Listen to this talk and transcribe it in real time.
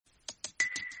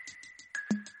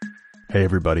Hey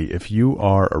everybody, if you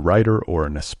are a writer or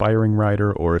an aspiring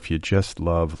writer, or if you just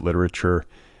love literature,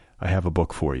 I have a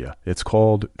book for you. It's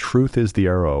called Truth is the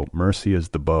Arrow, Mercy is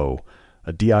the Bow,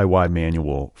 a DIY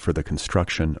manual for the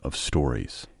construction of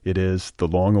stories. It is the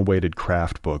long-awaited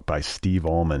craft book by Steve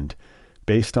Almond,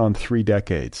 based on 3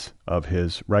 decades of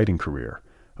his writing career,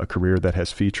 a career that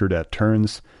has featured at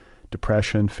turns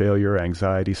depression, failure,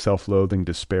 anxiety, self-loathing,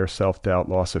 despair, self-doubt,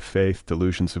 loss of faith,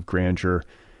 delusions of grandeur,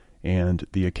 and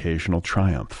the occasional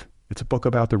triumph. It's a book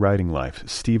about the writing life.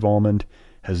 Steve Almond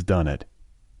has done it.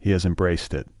 He has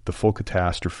embraced it, the full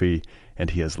catastrophe, and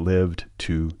he has lived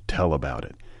to tell about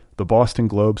it. The Boston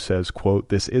Globe says, quote,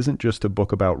 "This isn't just a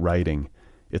book about writing,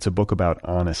 it's a book about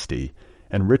honesty."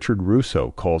 And Richard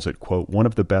Russo calls it, quote, "one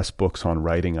of the best books on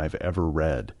writing I've ever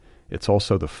read. It's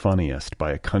also the funniest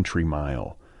by a country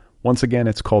mile." Once again,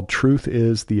 it's called Truth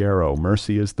is the Arrow,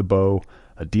 Mercy is the Bow,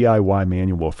 a DIY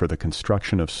manual for the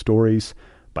construction of stories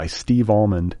by Steve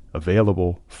Almond,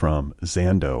 available from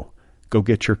Zando. Go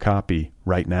get your copy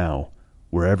right now,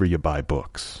 wherever you buy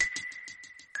books.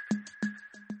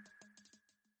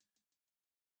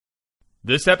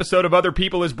 This episode of Other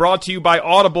People is brought to you by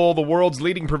Audible, the world's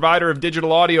leading provider of digital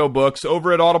audiobooks.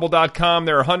 Over at audible.com,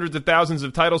 there are hundreds of thousands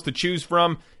of titles to choose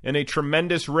from in a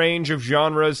tremendous range of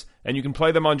genres, and you can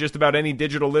play them on just about any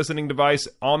digital listening device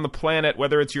on the planet,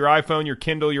 whether it's your iPhone, your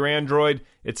Kindle, your Android,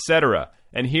 etc.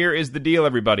 And here is the deal,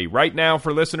 everybody. Right now,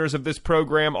 for listeners of this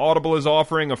program, Audible is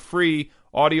offering a free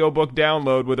audiobook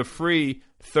download with a free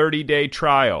 30-day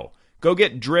trial. Go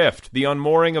get Drift, The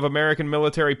Unmooring of American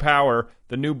Military Power,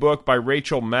 the new book by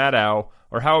Rachel Maddow,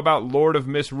 or how about Lord of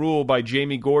Misrule by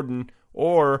Jamie Gordon,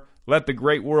 or Let the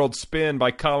Great World Spin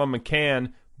by Colin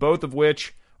McCann, both of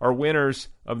which are winners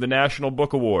of the National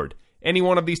Book Award. Any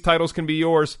one of these titles can be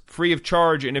yours, free of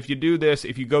charge, and if you do this,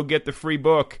 if you go get the free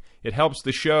book, it helps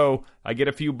the show. I get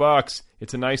a few bucks.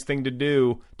 It's a nice thing to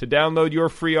do. To download your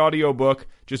free audiobook,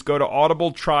 just go to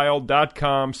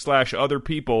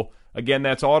audibletrial.com/otherpeople. Again,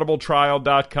 that's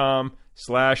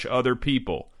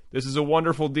audibletrial.com/otherpeople. This is a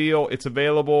wonderful deal. It's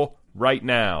available right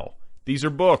now. These are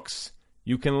books.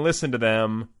 You can listen to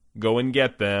them. Go and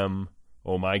get them.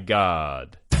 Oh my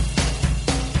God.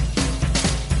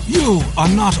 You are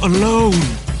not alone.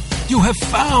 You have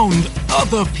found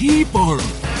other people.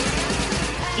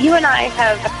 You and I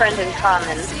have a friend in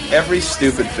common. Every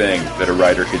stupid thing that a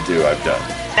writer could do, I've done.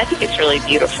 I think it's really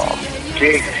beautiful.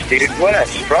 Dude, what a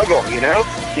struggle, you know?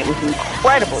 It was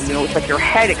incredible. You know, it's like your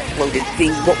head exploded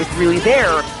seeing what was really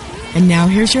there. And now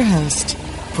here's your host,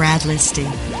 Brad Listy.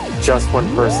 Just one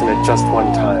person at just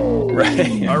one time.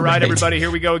 Right. All right, everybody,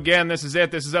 here we go again. This is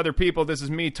it. This is Other People. This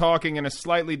is me talking in a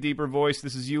slightly deeper voice.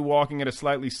 This is you walking at a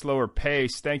slightly slower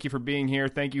pace. Thank you for being here.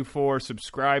 Thank you for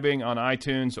subscribing on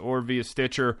iTunes or via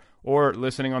Stitcher or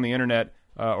listening on the internet.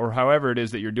 Or however it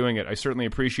is that you're doing it. I certainly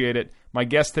appreciate it. My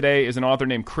guest today is an author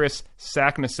named Chris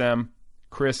Saknussemm.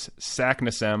 Chris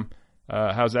Saknussemm.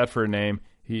 How's that for a name?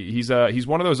 He's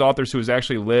one of those authors who has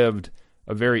actually lived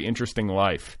a very interesting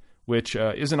life, which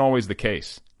isn't always the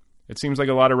case. It seems like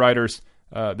a lot of writers,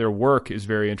 their work is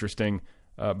very interesting,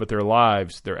 but their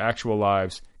lives, their actual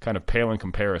lives, kind of pale in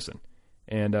comparison.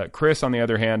 And Chris, on the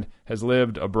other hand, has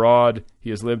lived abroad.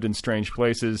 He has lived in strange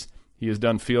places. He has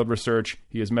done field research.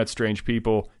 He has met strange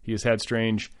people. He has had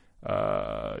strange,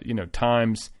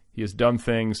 times. He has done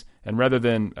things. And rather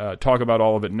than talk about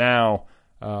all of it now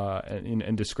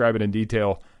and describe it in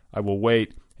detail, I will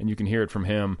wait, and you can hear it from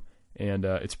him. And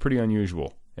it's pretty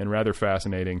unusual and rather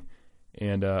fascinating.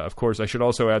 And, of course, I should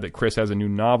also add that Chris has a new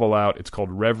novel out. It's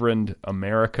called Reverend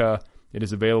America. It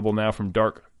is available now from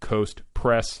Dark Coast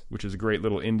Press, which is a great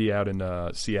little indie out in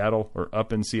Seattle, or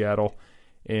up in Seattle.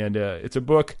 And it's a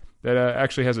book that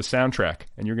actually has a soundtrack,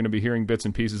 and you're going to be hearing bits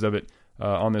and pieces of it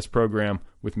on this program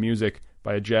with music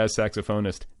by a jazz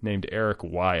saxophonist named Eric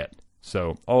Wyatt.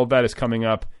 So all of that is coming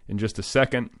up in just a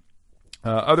second.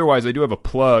 Otherwise, I do have a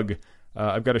plug.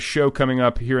 I've got a show coming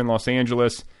up here in Los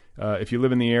Angeles. If you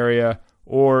live in the area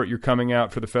or you're coming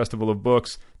out for the Festival of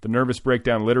Books, the Nervous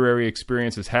Breakdown Literary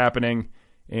Experience is happening.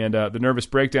 And the Nervous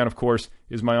Breakdown, of course,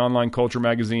 is my online culture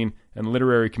magazine and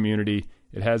literary community.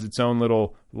 It has its own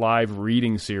little live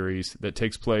reading series that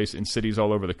takes place in cities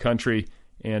all over the country.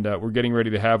 And we're getting ready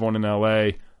to have one in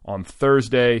L.A. on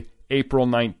Thursday, April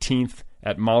 19th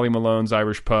at Molly Malone's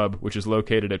Irish Pub, which is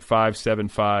located at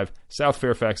 575 South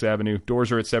Fairfax Avenue.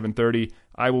 Doors are at 7:30.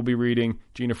 I will be reading.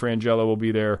 Gina Frangella will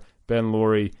be there. Ben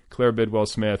Laurie, Claire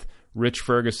Bidwell-Smith, Rich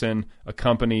Ferguson,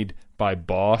 accompanied by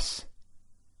Boss.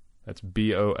 That's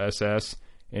B-O-S-S.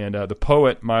 And the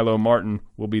poet, Milo Martin,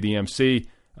 will be the MC.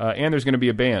 And there's going to be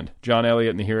a band. John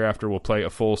Elliott and the Hereafter will play a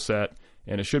full set,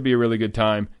 and it should be a really good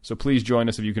time. So please join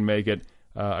us if you can make it.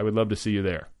 I would love to see you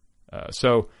there.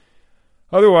 So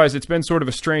otherwise, it's been sort of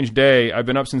a strange day. I've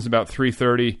been up since about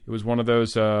 3:30. It was one of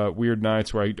those weird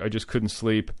nights where I just couldn't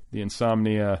sleep. The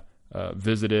insomnia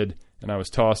visited, and I was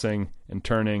tossing and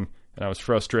turning, and I was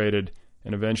frustrated.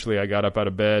 And eventually I got up out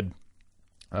of bed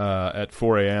at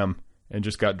 4 a.m. and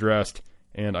just got dressed,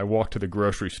 and I walked to the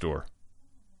grocery store,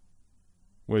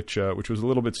 which was a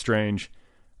little bit strange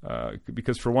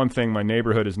because, for one thing, my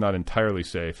neighborhood is not entirely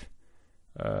safe.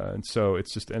 And so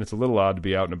it's a little odd to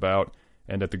be out and about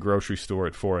and at the grocery store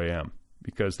at 4 a.m.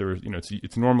 because there was,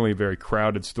 it's normally a very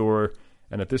crowded store,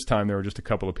 and at this time there were just a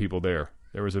couple of people there.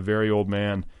 There was a very old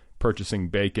man purchasing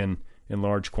bacon in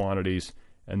large quantities,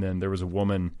 and then there was a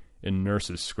woman in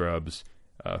nurse's scrubs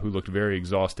who looked very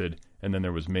exhausted, and then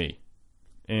there was me.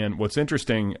 And what's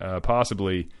interesting,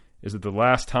 possibly, is that the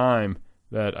last time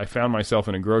that I found myself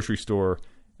in a grocery store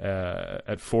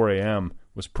at 4 a.m.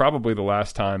 was probably the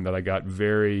last time that I got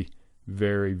very,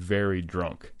 very, very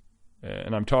drunk.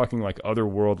 And I'm talking like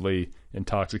otherworldly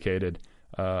intoxicated,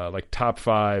 like top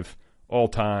 5 all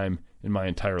time in my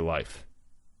entire life.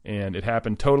 And it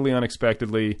happened totally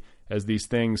unexpectedly, as these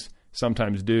things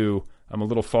sometimes do. I'm a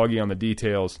little foggy on the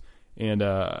details, and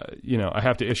I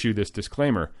have to issue this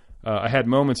disclaimer. I had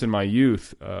moments in my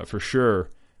youth, for sure,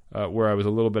 where I was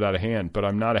a little bit out of hand, but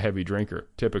I'm not a heavy drinker,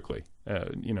 typically.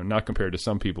 Not compared to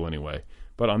some people anyway.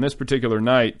 But on this particular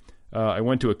night, I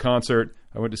went to a concert.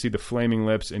 I went to see the Flaming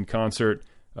Lips in concert.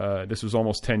 This was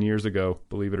almost 10 years ago,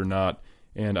 believe it or not.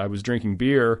 And I was drinking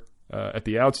beer at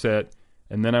the outset,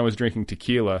 and then I was drinking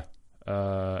tequila,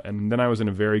 and then I was in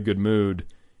a very good mood,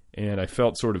 and I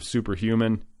felt sort of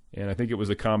superhuman. And I think it was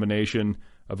a combination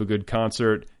of a good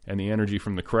concert and the energy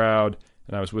from the crowd.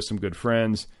 And I was with some good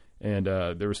friends, and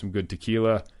there was some good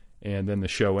tequila. And then the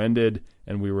show ended,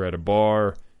 and we were at a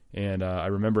bar. And I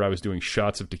remember I was doing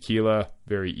shots of tequila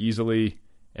very easily.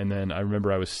 And then I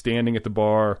remember I was standing at the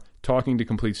bar, talking to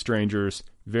complete strangers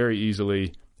very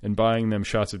easily, and buying them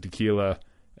shots of tequila.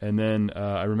 And then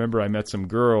I remember I met some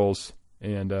girls,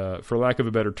 and for lack of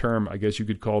a better term, I guess you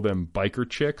could call them biker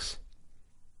chicks.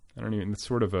 That's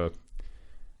sort of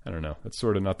that's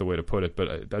sort of not the way to put it,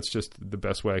 but that's just the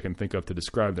best way I can think of to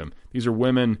describe them. These are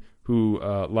women who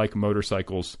like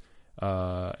motorcycles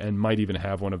and might even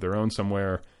have one of their own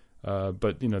somewhere.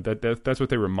 But that's what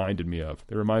they reminded me of.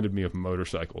 They reminded me of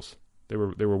motorcycles. They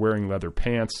were wearing leather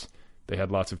pants. They had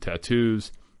lots of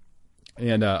tattoos,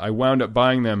 and I wound up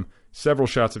buying them several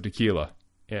shots of tequila.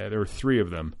 Yeah, there were 3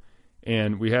 of them,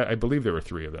 and I believe there were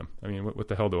 3 of them. I mean, what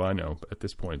the hell do I know at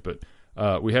this point? But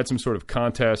we had some sort of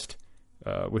contest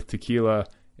with tequila,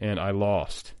 and I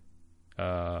lost.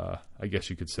 I guess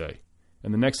you could say.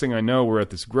 And the next thing I know, we're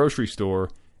at this grocery store,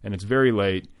 and it's very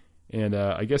late. And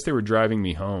I guess they were driving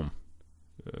me home,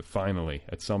 finally,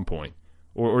 at some point.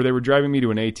 Or they were driving me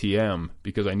to an ATM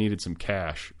because I needed some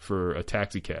cash for a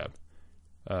taxi cab.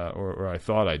 Or I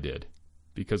thought I did.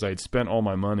 Because I had spent all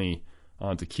my money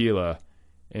on tequila.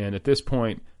 And at this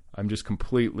point, I'm just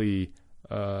completely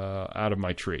out of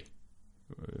my tree.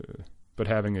 But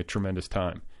having a tremendous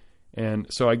time. And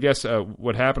so I guess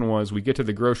what happened was we get to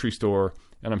the grocery store,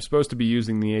 and I'm supposed to be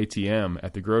using the ATM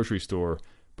at the grocery store,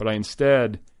 but I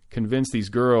instead convince these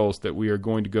girls that we are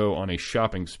going to go on a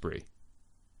shopping spree.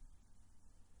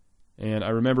 And I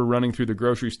remember running through the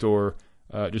grocery store,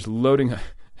 just loading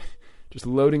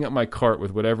up my cart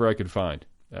with whatever I could find.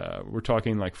 We're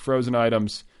talking like frozen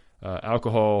items,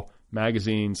 alcohol,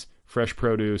 magazines, fresh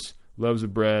produce, loaves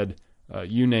of bread,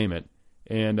 you name it.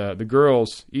 And the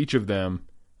girls, each of them,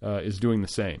 is doing the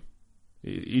same.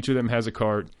 Each of them has a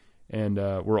cart, and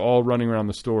we're all running around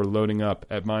the store loading up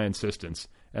at my insistence.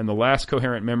 And the last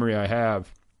coherent memory I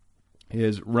have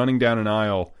is running down an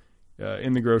aisle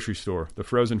in the grocery store, the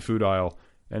frozen food aisle,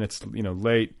 and it's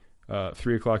late,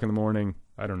 3 o'clock in the morning.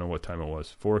 I don't know what time it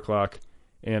was, 4 o'clock.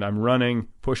 And I'm running,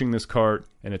 pushing this cart,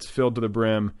 and it's filled to the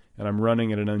brim, and I'm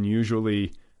running at an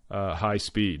unusually high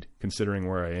speed, considering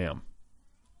where I am.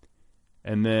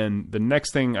 And then the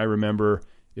next thing I remember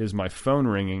is my phone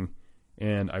ringing,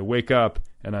 and I wake up,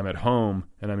 and I'm at home,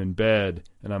 and I'm in bed,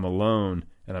 and I'm alone,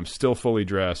 and I'm still fully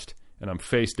dressed, and I'm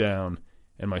face down,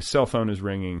 and my cell phone is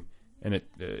ringing, and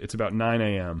it's about 9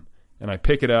 a.m., and I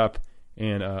pick it up,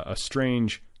 and a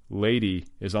strange lady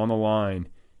is on the line,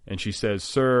 and she says,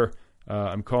 "Sir,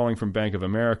 I'm calling from Bank of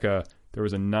America. There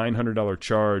was a $900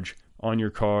 charge on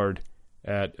your card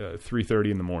at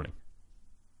 3:30 in the morning,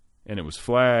 and it was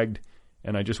flagged,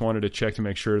 and I just wanted to check to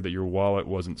make sure that your wallet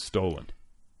wasn't stolen."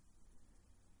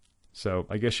 So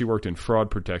I guess she worked in fraud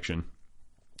protection.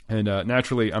 And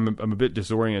naturally, I'm a bit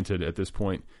disoriented at this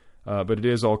point, but it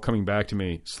is all coming back to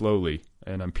me slowly,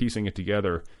 and I'm piecing it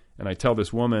together. And I tell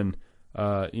this woman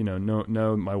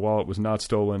No, my wallet was not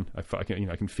stolen. I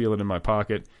can feel it in my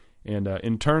pocket. And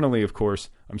internally, of course,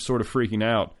 I'm sort of freaking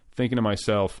out, thinking to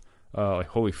myself, like,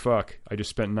 holy fuck, I just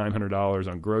spent $900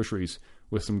 on groceries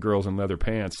with some girls in leather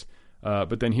pants.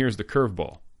 But then here's the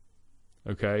curveball.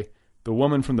 Okay? The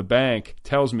woman from the bank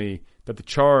tells me that the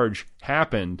charge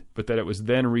happened, but that it was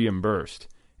then reimbursed.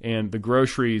 And the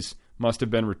groceries must have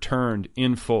been returned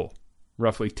in full,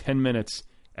 roughly 10 minutes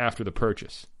after the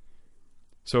purchase.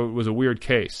 So it was a weird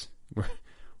case where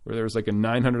there was like a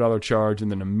 $900 charge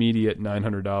and then immediate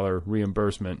 $900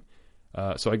 reimbursement.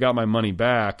 So I got my money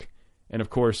back. And of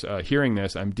course, hearing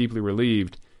this, I'm deeply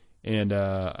relieved. And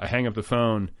I hang up the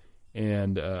phone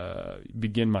and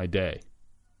begin my day.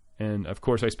 And of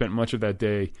course, I spent much of that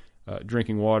day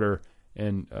drinking water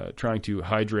and trying to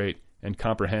hydrate and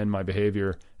comprehend my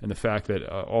behavior and the fact that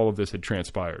all of this had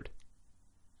transpired.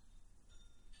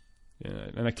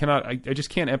 And I just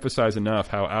can't emphasize enough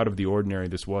how out of the ordinary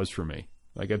this was for me.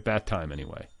 Like at that time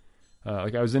anyway.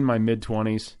 Like I was in my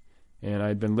mid-20s and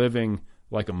I'd been living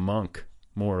like a monk,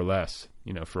 more or less,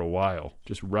 for a while,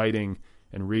 just writing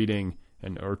and reading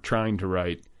or trying to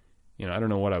write. I don't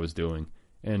know what I was doing.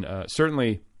 And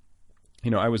certainly,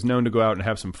 I was known to go out and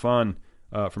have some fun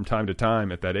from time to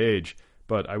time at that age,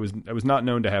 but I was not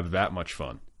known to have that much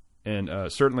fun. And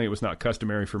certainly it was not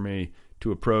customary for me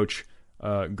to approach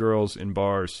girls in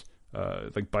bars,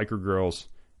 like biker girls,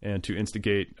 and to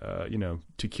instigate,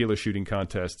 tequila shooting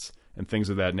contests and things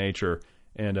of that nature.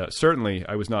 And certainly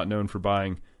I was not known for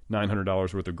buying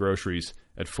 $900 worth of groceries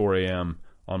at 4 a.m.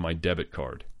 on my debit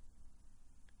card.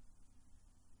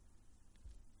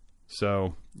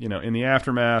 So, in the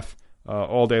aftermath,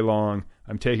 all day long,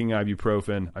 I'm taking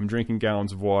ibuprofen, I'm drinking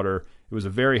gallons of water. It was a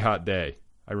very hot day.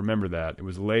 I remember that. It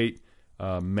was late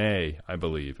May, I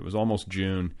believe. It was almost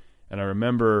June. And I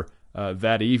remember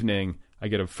that evening, I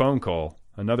get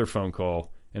another phone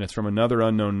call, and it's from another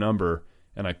unknown number,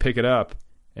 and I pick it up,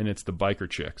 and it's the biker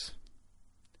chicks.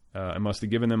 I must have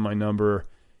given them my number,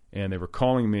 and they were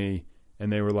calling me,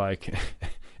 and they were like,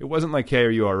 it wasn't like, hey, are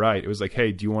you all right? It was like,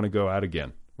 hey, do you want to go out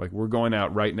again? Like, we're going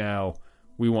out right now.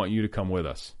 We want you to come with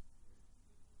us.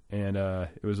 And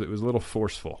it was a little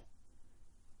forceful.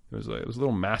 It was a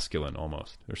little masculine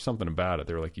almost. There's something about it.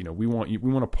 They were like, we want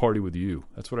to party with you.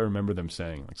 That's what I remember them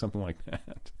saying, like something like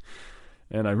that.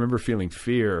 And I remember feeling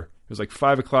fear. It was like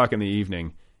 5 o'clock in the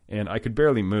evening, and I could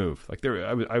barely move. Like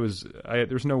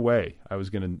there's no way I was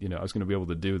gonna be able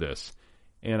to do this.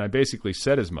 And I basically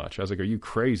said as much. I was like, "Are you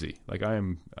crazy? Like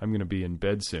I'm gonna be in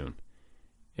bed soon."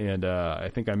 And I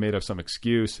think I made up some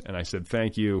excuse, and I said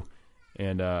thank you,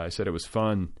 and I said it was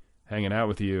fun hanging out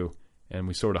with you, and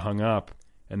we sort of hung up,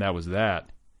 and that was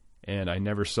that. And I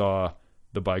never saw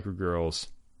the biker girls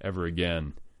ever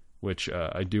again, which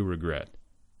I do regret.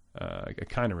 I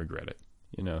kind of regret it,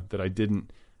 that I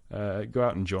didn't go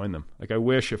out and join them. Like I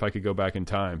wish if I could go back in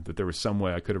time that there was some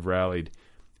way I could have rallied,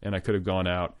 and I could have gone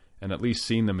out and at least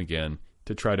seen them again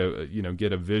to try to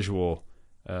get a visual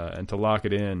and to lock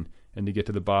it in. And to get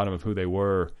to the bottom of who they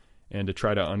were and to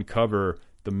try to uncover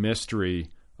the mystery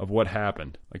of what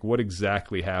happened. Like what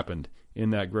exactly happened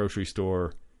in that grocery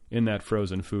store, in that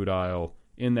frozen food aisle,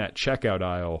 in that checkout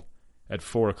aisle at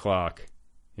 4 o'clock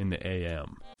in the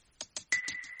a.m.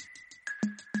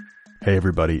 Hey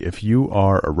everybody, if you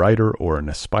are a writer or an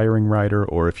aspiring writer,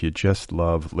 or if you just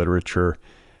love literature,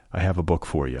 I have a book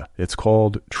for you. It's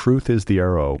called Truth is the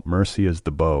Arrow, Mercy is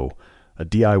the Bow, a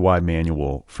DIY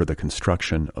manual for the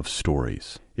construction of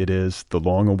stories. It is the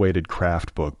long-awaited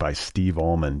craft book by Steve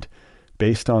Almond,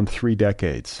 based on 3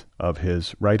 decades of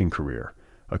his writing career,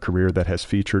 a career that has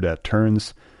featured at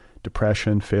turns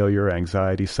depression, failure,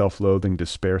 anxiety, self-loathing,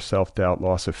 despair, self-doubt,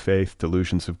 loss of faith,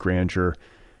 delusions of grandeur,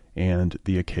 and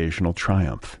the occasional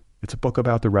triumph. It's a book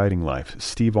about the writing life.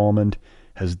 Steve Almond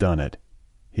has done it.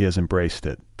 He has embraced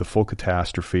it, the full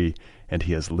catastrophe, and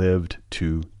he has lived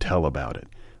to tell about it.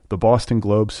 The Boston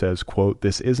Globe says, quote,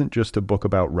 "This isn't just a book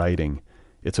about writing,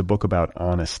 it's a book about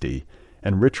honesty."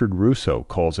 And Richard Russo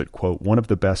calls it, quote, "one of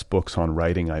the best books on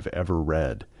writing I've ever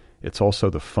read. It's also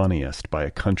the funniest by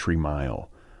a country mile."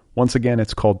 Once again,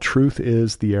 it's called Truth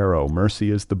is the Arrow,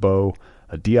 Mercy is the Bow,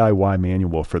 a DIY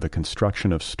manual for the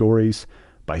construction of stories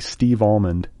by Steve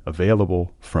Almond,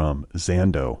 available from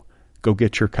Zando. Go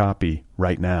get your copy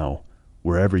right now,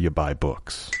 wherever you buy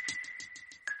books.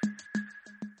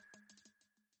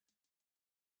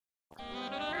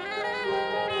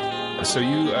 So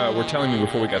you were telling me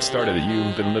before we got started that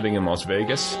you've been living in Las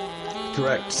Vegas?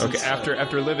 Correct. Okay,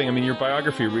 after living, I mean, your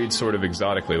biography reads sort of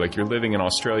exotically. Like you're living in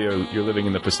Australia, you're living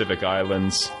in the Pacific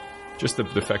Islands. Just the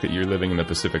fact that you're living in the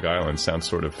Pacific Islands sounds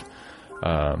sort of,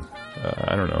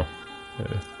 I don't know.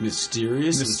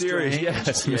 Mysterious.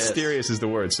 Yes, mysterious is the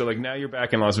word. So, like, now you're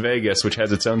back in Las Vegas, which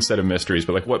has its own set of mysteries.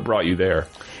 But, like, what brought you there?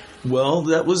 Well,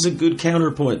 that was a good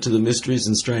counterpoint to the mysteries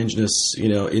and strangeness,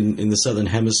 in the Southern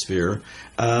Hemisphere.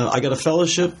 I got a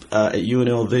fellowship at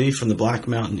UNLV from the Black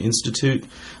Mountain Institute,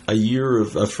 a year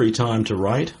of free time to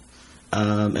write.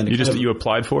 And you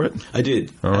applied for it? I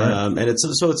did. All right. And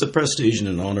it's a prestige and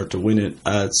an honor to win it.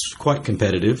 It's quite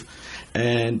competitive.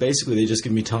 And basically, they just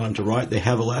give me time to write. They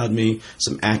have allowed me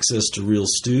some access to real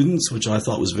students, which I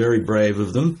thought was very brave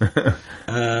of them.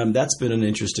 That's been an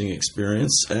interesting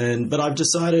experience. But I've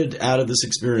decided out of this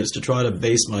experience to try to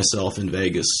base myself in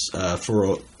Vegas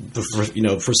for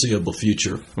the foreseeable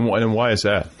future. And why is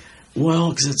that? Well,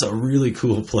 because it's a really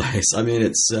cool place. I mean,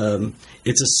 it's a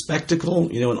spectacle,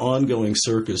 an ongoing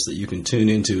circus that you can tune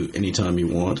into anytime you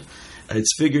want.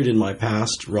 It's figured in my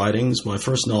past writings. My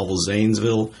first novel,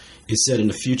 Zanesville, is set in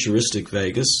a futuristic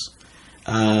Vegas.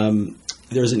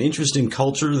 There's an interesting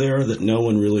culture there that no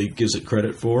one really gives it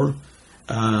credit for.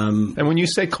 And when you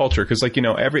say culture, because I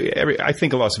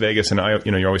think of Las Vegas, and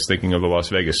you're always thinking of the Las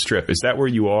Vegas Strip. Is that where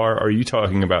you are? Or are you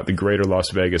talking about the greater Las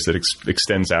Vegas that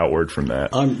extends outward from that?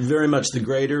 I'm very much the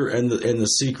greater and the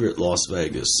secret Las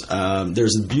Vegas.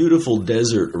 There's a beautiful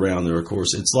desert around there. Of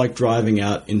course, it's like driving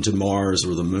out into Mars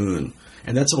or the moon,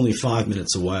 and that's only 5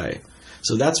 minutes away.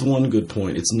 So that's one good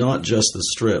point. It's not just the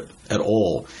Strip at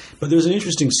all. But there's an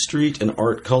interesting street and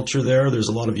art culture there. There's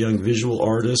a lot of young visual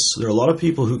artists. There are a lot of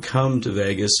people who come to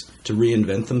Vegas to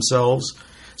reinvent themselves.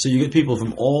 So you get people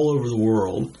from all over the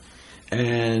world.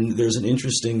 And there's an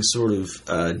interesting sort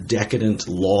of decadent,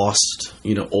 lost,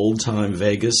 old-time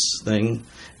Vegas thing,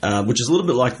 which is a little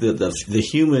bit like the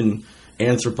human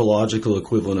anthropological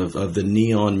equivalent of the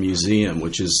Neon Museum,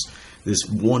 which is this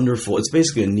wonderful, it's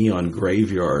basically a neon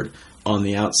graveyard on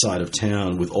the outside of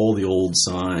town with all the old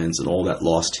signs and all that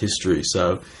lost history.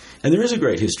 So, and there is a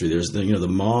great history. There's the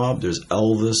mob, there's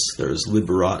Elvis, there's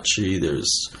Liberace,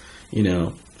 there's,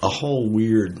 a whole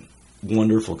weird,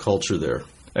 wonderful culture there.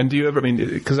 And do you ever,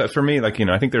 because for me,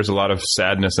 I think there's a lot of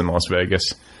sadness in Las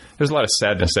Vegas. There's a lot of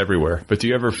sadness everywhere. But do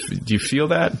you feel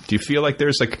that? Do you feel like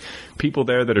there's people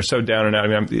there that are so down and out?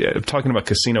 I'm talking about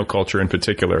casino culture in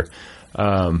particular.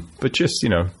 But just,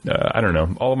 I don't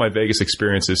know. All of my Vegas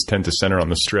experiences tend to center on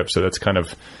the Strip. So that's kind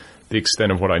of the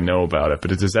extent of what I know about it.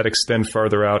 But does that extend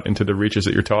farther out into the reaches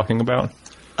that you're talking about?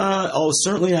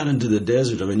 Certainly out into the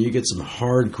desert. You get some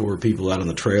hardcore people out in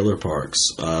the trailer parks,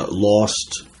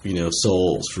 lost,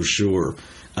 souls for sure.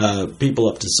 People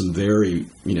up to some very,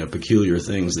 peculiar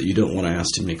things that you don't want to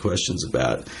ask too many questions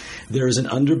about. There is an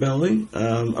underbelly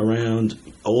around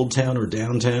Old Town or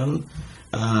downtown.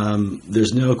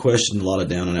 There's no question a lot of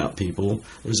down and out people.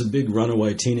 There's a big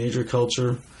runaway teenager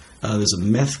culture. There's a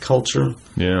meth culture.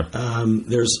 Yeah.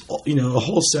 There's a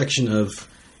whole section of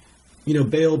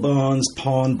bail bonds,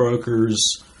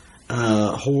 pawnbrokers,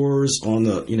 whores on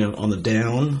the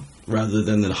down rather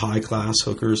than the high class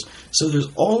hookers. So there's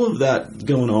all of that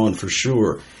going on for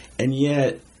sure, and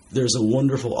yet there's a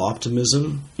wonderful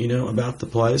optimism about the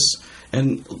place.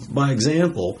 And by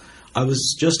example, I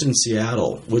was just in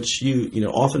Seattle, which you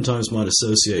oftentimes might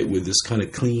associate with this kind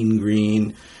of clean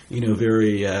green,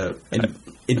 very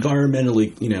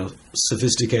environmentally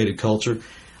sophisticated culture.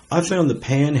 I found the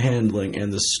panhandling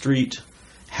and the street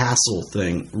hassle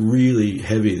thing really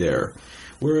heavy there.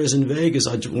 Whereas in Vegas,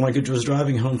 when I was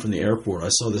driving home from the airport, I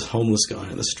saw this homeless guy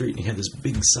on the street, and he had this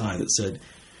big sign that said,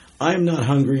 "I am not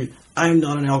hungry. I am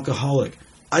not an alcoholic.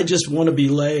 I just want to be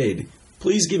laid.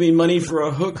 Please give me money for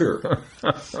a hooker."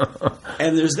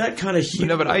 And there's that kind of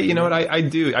humor. But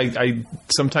I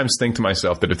sometimes think to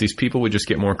myself that if these people would just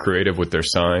get more creative with their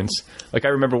signs. Like I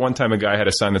remember one time a guy had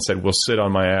a sign that said, "We'll sit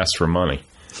on my ass for money."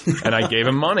 And I gave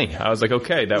him money. I was like,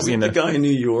 okay, that was the guy in New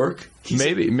York.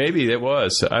 Maybe it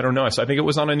was. I don't know. I think it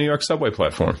was on a New York subway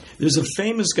platform. There's a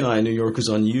famous guy in New York who's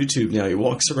on YouTube now. He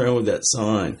walks around with that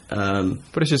sign.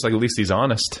 But it's just like, at least he's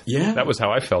honest. Yeah, that was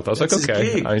how I felt. I was like,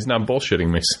 okay, he's not bullshitting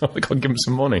me, so I'll give him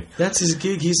some money. That's his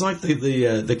gig. He's like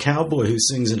the cowboy who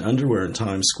sings in underwear in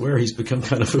Times Square. He's become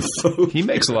kind of a folk. He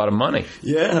makes a lot of money.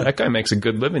 Yeah, that guy makes a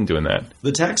good living doing that.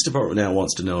 The tax department now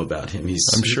wants to know about him.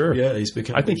 I'm sure. Yeah, he's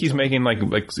become. I think he's making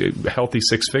like healthy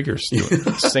six figures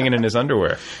singing in his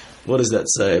underwear. What does that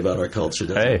say about our culture?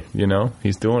 Hey,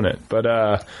 he's doing it.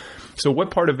 But so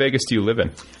what part of Vegas do you live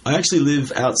in? I actually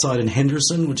live outside in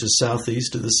Henderson, which is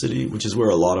southeast of the city, which is where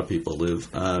a lot of people live.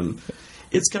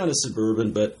 It's kind of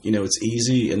suburban, but it's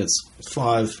easy, and it's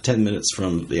 5-10 minutes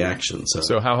from the action.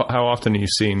 So how often are you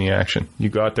seeing the action? You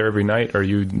go out there every night, or are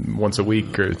you once a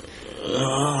week, or?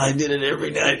 I did it every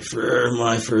night for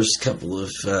my first couple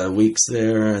of weeks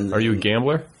there. And are you a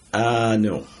gambler?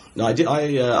 No. No, I did.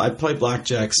 I play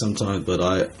blackjack sometimes,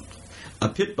 but a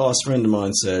pit boss friend of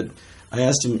mine said, I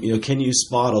asked him, can you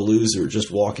spot a loser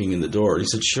just walking in the door? He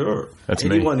said, sure. That's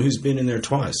anyone me. who's been in there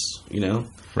twice,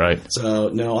 Right. So,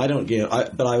 no, I don't gamble.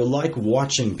 But I like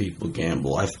watching people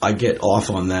gamble. I get off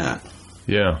on that.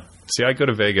 Yeah. See, I go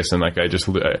to Vegas and I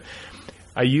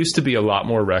used to be a lot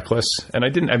more reckless, and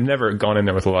I've never gone in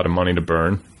there with a lot of money to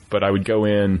burn, but I would go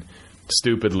in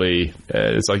stupidly.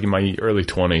 It's like in my early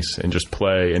 20s and just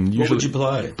play. And usually, what would you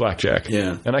play? Blackjack.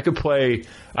 Yeah. And I could play.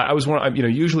 I was one.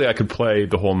 Usually I could play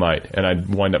the whole night, and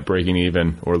I'd wind up breaking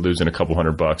even or losing a couple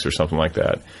 $100 or something like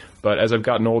that. But as I've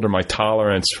gotten older, my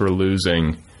tolerance for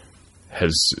losing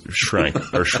has shrunk,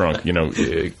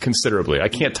 considerably. I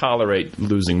can't tolerate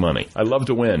losing money. I love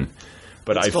to win,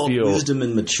 but It's called feel wisdom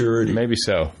and maturity. Maybe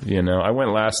so. I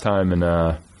went last time, and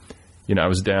I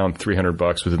was down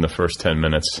 $300 within the first 10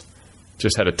 minutes.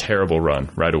 Just had a terrible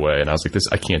run right away, and I was like,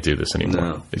 "I can't do this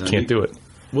anymore. I can't do it."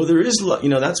 Well, there is,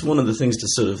 that's one of the things to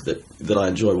sort of that I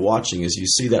enjoy watching is you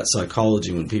see that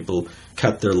psychology when people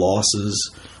cut their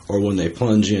losses or when they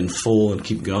plunge in full and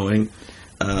keep going.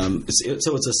 So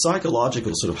it's a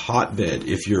psychological sort of hotbed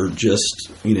if you're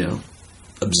just,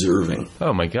 observing.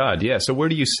 Oh my God, yeah. So where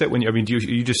do you sit when are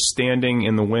you just standing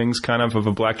in the wings kind of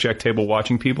a blackjack table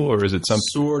watching people, or is it some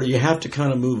sort of? You have to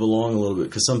kind of move along a little bit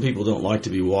because some people don't like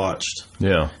to be watched.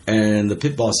 Yeah. And the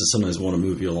pit bosses sometimes want to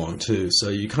move you along too. So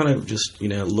you kind of just,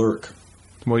 lurk.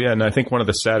 Well, yeah, and I think one of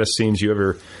the saddest scenes you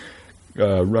ever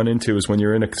run into is when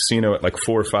you're in a casino at like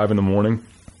 4 or 5 in the morning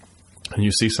and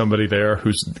you see somebody there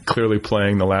who's clearly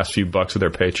playing the last few bucks of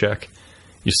their paycheck.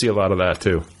 You see a lot of that,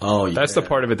 too. Oh, yeah. That's the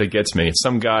part of it that gets me. It's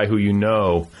some guy who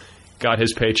got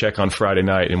his paycheck on Friday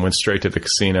night and went straight to the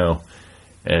casino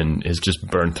and is just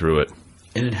burned through it.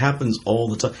 And it happens all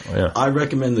the time. Oh, yeah. I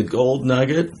recommend the Gold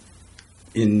Nugget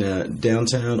in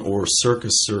downtown or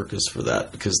Circus for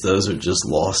that because those are just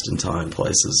lost in time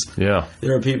places. Yeah.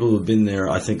 There are people who have been there,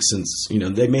 I think, since,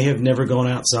 they may have never gone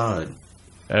outside.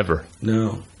 Ever.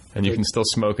 No. And you can still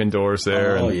smoke indoors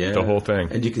there and the whole thing.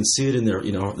 And you can see it in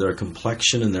their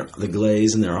complexion and the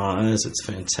glaze in their eyes. It's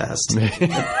fantastic.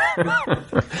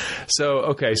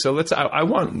 So I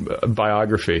want a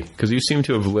biography because you seem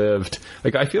to have lived.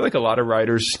 Like I feel like a lot of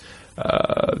writers,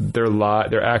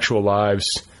 their actual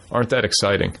lives aren't that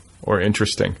exciting or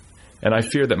interesting. And I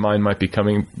fear that mine might be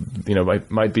becoming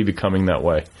that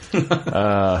way.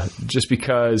 Just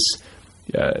because...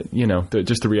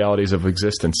 just the realities of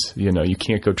existence. You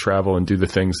can't go travel and do the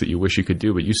things that you wish you could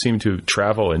do, but you seem to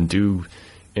travel and do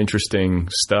interesting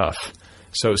stuff.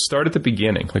 So start at the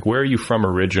beginning. Like, where are you from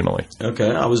originally?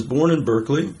 Okay, I was born in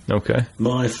Berkeley. Okay.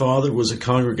 My father was a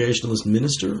Congregationalist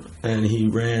minister, and he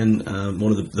ran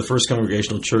one of the first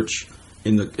Congregational church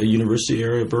in the university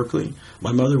area of Berkeley.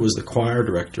 My mother was the choir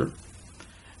director.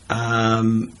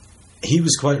 He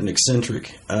was quite an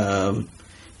eccentric.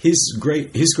 His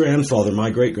grandfather, my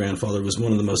great-grandfather, was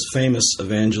one of the most famous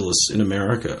evangelists in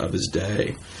America of his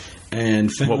day.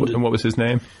 And what was his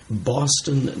name?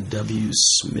 Boston W.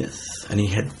 Smith. And he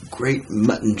had great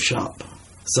mutton chop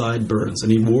sideburns.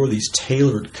 And he wore these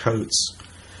tailored coats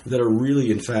that are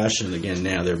really in fashion again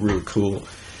now. They're really cool.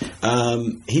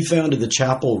 He founded the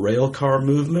chapel railcar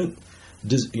movement.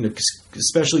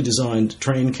 Especially designed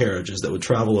train carriages that would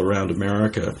travel around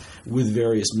America with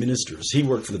various ministers. He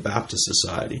worked for the Baptist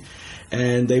Society,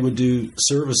 and they would do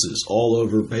services all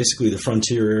over basically the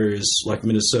frontier areas like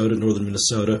Minnesota, northern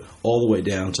Minnesota, all the way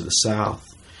down to the south.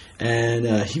 And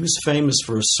he was famous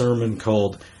for a sermon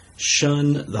called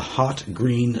 "Shun the Hot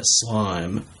Green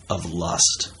Slime of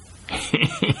Lust."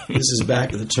 This is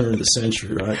back at the turn of the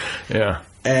century, right? Yeah.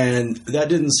 And that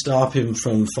didn't stop him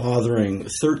from fathering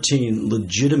 13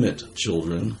 legitimate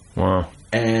children. Wow.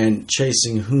 And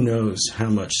chasing who knows how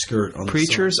much skirt on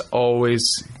Preachers the side.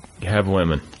 always have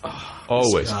women.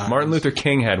 Always. Martin Luther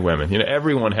King had women.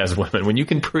 Everyone has women when you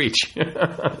can preach.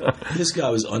 This guy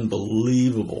was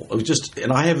unbelievable. It was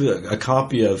and I have a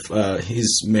copy of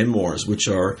his memoirs, which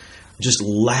are just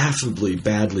laughably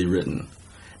badly written.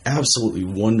 Absolutely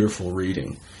wonderful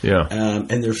reading. Yeah.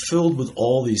 And they're filled with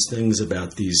all these things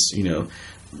about these,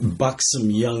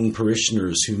 buxom young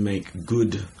parishioners who make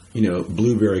good,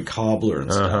 blueberry cobbler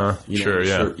and stuff. Sure,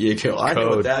 yeah. I know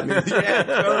what that means. Yeah,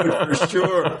 code for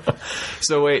sure.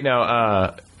 So wait,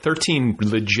 now, 13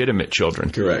 legitimate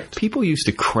children. Correct. People used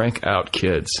to crank out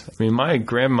kids. I mean, my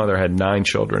grandmother had 9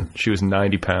 children. She was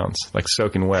 90 pounds, like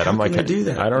soaking wet. How I'm like, can they do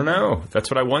that? I don't know.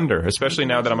 That's what I wonder, especially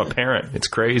now that I'm a parent. It's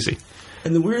crazy.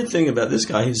 And the weird thing about this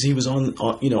guy is he was on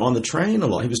the train a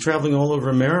lot. He was traveling all over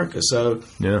America. So,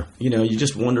 you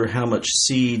just wonder how much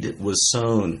seed was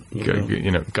sown.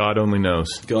 God only knows.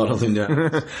 God only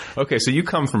knows. Okay, so you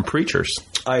come from preachers.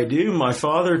 I do. My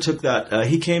father took that.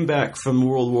 He came back from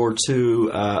World War II,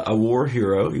 a war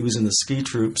hero. He was in the ski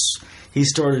troops. He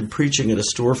started preaching at a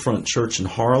storefront church in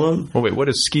Harlem. Oh, wait, what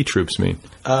does ski troops mean?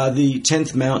 The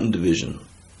 10th Mountain Division.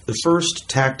 The first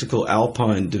tactical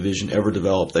alpine division ever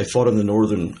developed. They fought in the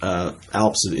northern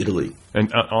Alps of Italy.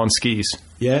 And on skis.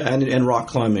 Yeah, and rock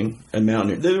climbing and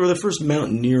mountaineering. They were the first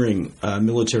mountaineering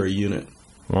military unit.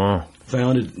 Wow.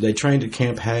 They trained at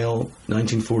Camp Hale,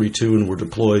 1942, and were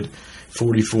deployed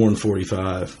 44 and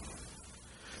 45.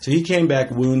 So he came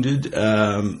back wounded.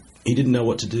 He didn't know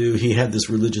what to do. He had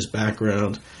this religious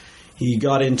background. He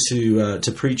got into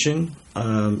to preaching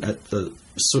at the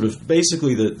sort of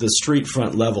basically the street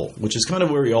front level, which is kind of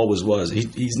where he always was.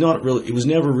 He's not really. He was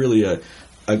never really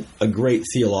a great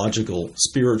theological,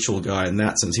 spiritual guy in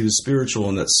that sense. He was spiritual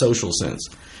in that social sense.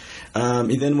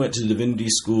 He then went to divinity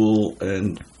school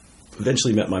and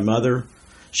eventually met my mother.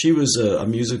 She was a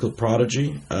musical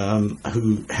prodigy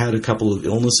who had a couple of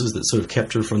illnesses that sort of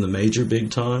kept her from the major big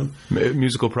time.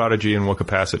 Musical prodigy in what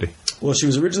capacity? Well, she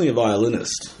was originally a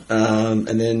violinist,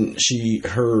 and then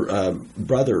her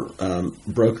brother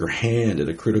broke her hand at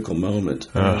a critical moment.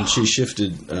 And she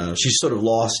shifted. She sort of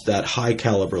lost that high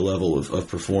caliber level of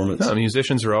performance. No,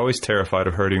 musicians are always terrified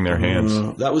of hurting their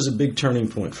hands. That was a big turning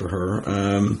point for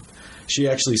her. She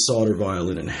actually sawed her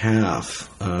violin in half,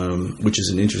 which is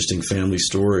an interesting family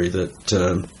story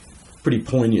that pretty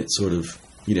poignant sort of,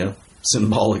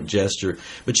 symbolic gesture.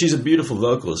 But she's a beautiful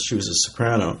vocalist. She was a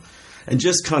soprano and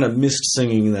just kind of missed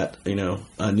singing that,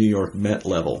 a New York Met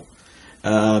level.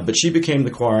 But she became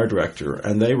the choir director,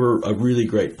 and they were a really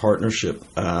great partnership.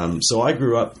 So I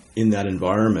grew up in that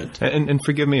environment. And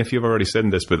forgive me if you've already said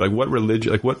this, but what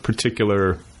religion, what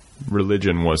particular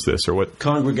religion was this, or what?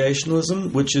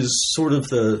 Congregationalism, which is sort of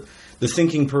the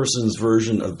thinking person's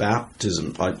version of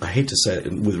baptism. I hate to say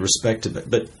it with respect to it,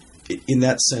 but in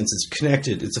that sense, it's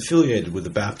connected. It's affiliated with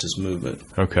the Baptist movement.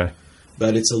 Okay.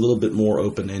 But it's a little bit more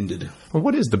open-ended. Well,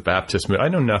 what is the Baptist movement?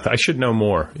 I know nothing. I should know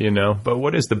more, But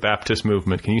what is the Baptist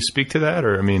movement? Can you speak to that,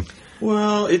 or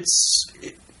Well, it's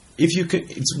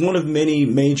one of many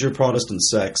major Protestant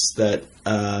sects that.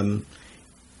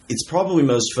 It's probably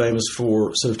most famous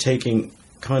for sort of taking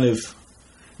kind of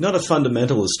not a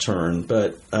fundamentalist turn,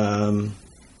 but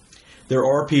there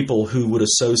are people who would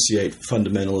associate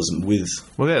fundamentalism with.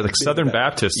 Well, yeah, like Southern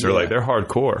Baptists are they're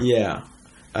hardcore. Yeah,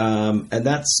 and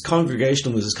that's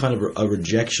Congregationalism is kind of a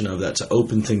rejection of that to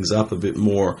open things up a bit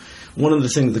more. One of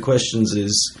the questions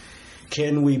is,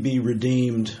 can we be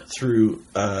redeemed through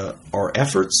our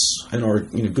efforts and our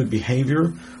good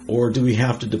behavior, or do we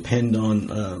have to depend on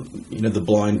the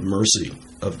blind mercy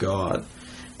of God?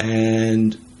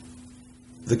 And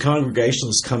the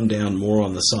Congregationalists come down more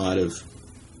on the side of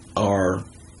our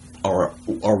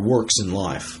works in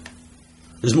life.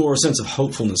 There's more a sense of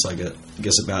hopefulness, I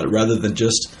guess, about it, rather than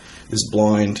just this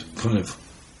blind kind of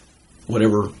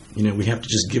whatever. We have to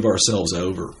just give ourselves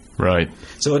over. Right.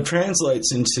 So it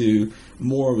translates into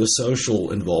more of a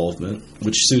social involvement,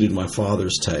 which suited my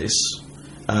father's tastes.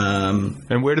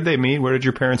 And where did they meet? Where did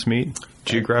your parents meet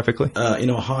geographically? In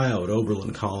Ohio at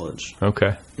Oberlin College.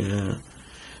 Okay. Yeah.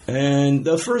 And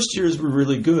the first years were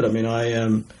really good. I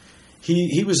mean,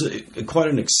 he was quite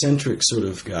an eccentric sort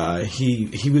of guy.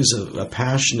 He was a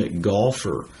passionate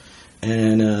golfer,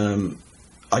 and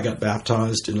I got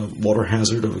baptized in a water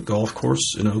hazard of a golf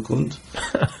course in Oakland.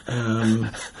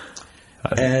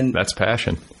 And that's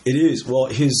passion. It is. Well,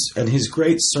 his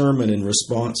great sermon in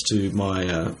response to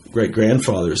my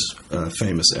great-grandfather's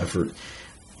famous effort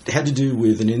had to do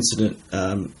with an incident.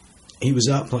 He was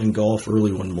out playing golf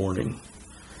early one morning,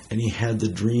 and he had the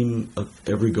dream of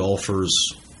every golfer's,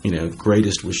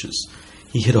 greatest wishes.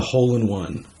 He hit a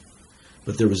hole-in-one,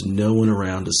 but there was no one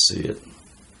around to see it.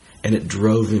 And it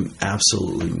drove him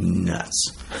absolutely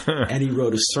nuts. And he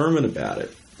wrote a sermon about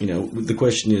it. The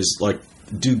question is,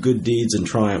 do good deeds and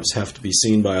triumphs have to be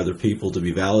seen by other people to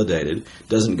be validated?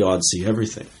 Doesn't God see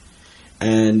everything?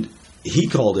 And he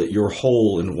called it Your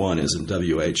Hole in One, as in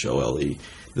W-H-O-L-E.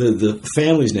 The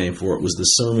family's name for it was the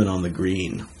Sermon on the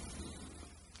Green.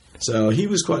 So he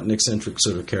was quite an eccentric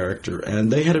sort of character, and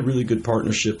they had a really good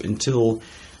partnership until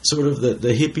sort of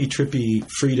the hippie, trippy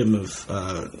freedom of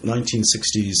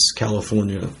 1960s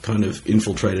California kind of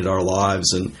infiltrated our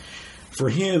lives, and for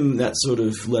him, that sort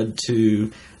of led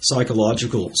to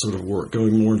psychological sort of work,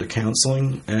 going more into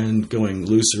counseling and going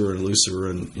looser and looser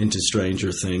and into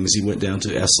stranger things. He went down to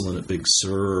Esalen at Big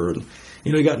Sur, and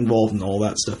he got involved in all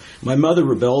that stuff. My mother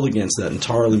rebelled against that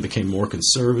entirely and became more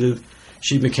conservative.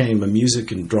 She became a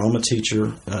music and drama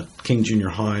teacher at King Junior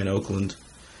High in Oakland.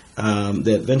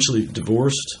 They eventually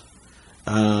divorced.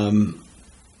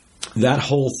 That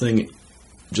whole thing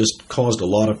just caused a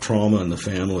lot of trauma in the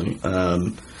family.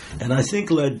 And I think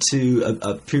led to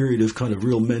a period of kind of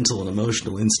real mental and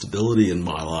emotional instability in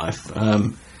my life,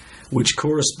 which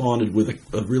corresponded with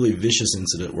a really vicious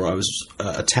incident where I was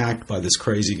attacked by this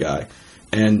crazy guy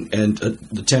and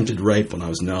attempted rape when I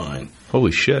was 9.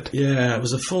 Holy shit. Yeah, it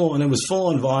was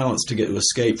full-on violence to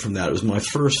escape from that. It was my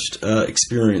first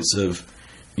experience of,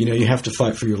 you have to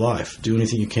fight for your life, do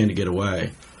anything you can to get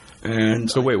away. And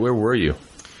so wait, where were you?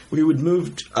 We would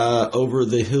moved over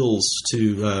the hills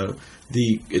to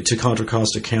Contra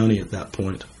Costa County at that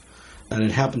point, and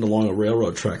it happened along a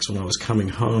railroad tracks when I was coming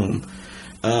home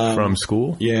from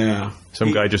school. Yeah,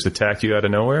 some guy just attacked you out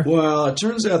of nowhere. Well, it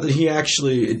turns out that he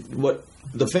actually what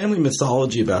the family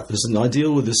mythology about this, and I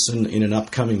deal with this in an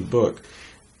upcoming book.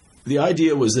 The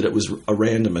idea was that it was a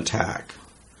random attack.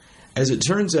 As it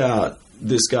turns out,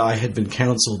 this guy had been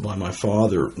counseled by my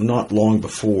father not long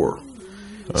before.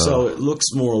 So it looks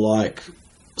more like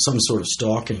some sort of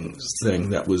stalking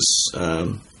thing that was,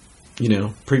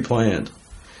 pre-planned.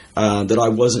 That I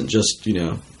wasn't just,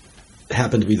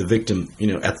 happened to be the victim,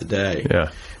 at the day.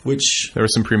 Yeah. Which there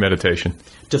was some premeditation.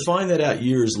 To find that out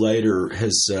years later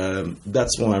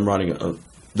that's why I'm writing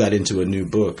that into a new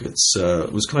book. It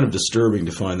was kind of disturbing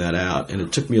to find that out, and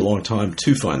it took me a long time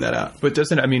to find that out. But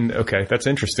okay, that's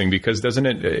interesting, because doesn't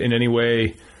it in any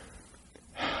way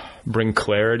bring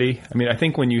clarity? I mean, I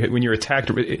think when you're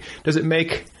attacked, does it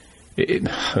make it?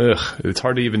 It's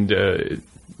hard to even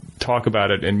talk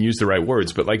about it and use the right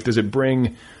words. But does it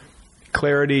bring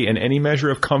clarity and any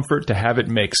measure of comfort to have it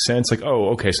make sense? Like,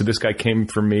 oh, okay, so this guy came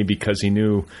for me because he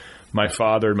knew my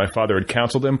father had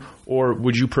counseled him, or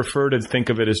would you prefer to think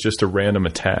of it as just a random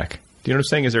attack? Do you know what I'm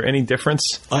saying? Is there any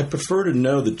difference? I prefer to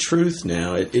know the truth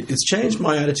now. It's changed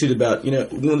my attitude about, one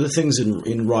of the things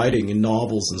in writing, in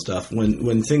novels and stuff,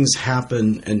 when things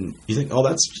happen and you think, oh,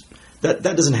 that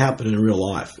doesn't happen in real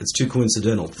life. It's too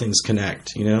coincidental. Things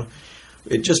connect,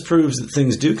 It just proves that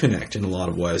things do connect in a lot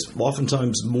of ways,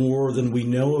 oftentimes more than we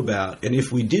know about. And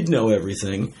if we did know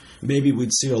everything, maybe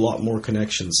we'd see a lot more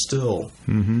connections still.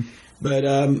 Mm-hmm. But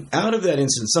out of that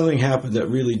incident, something happened that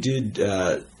really did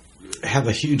have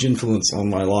a huge influence on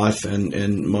my life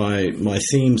and my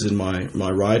themes in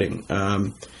my writing.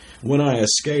 When I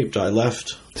escaped, I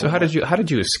left. So how did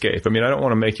you escape? I mean, I don't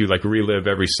want to make you relive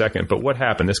every second, but what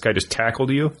happened? This guy just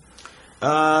tackled you?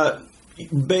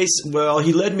 Well,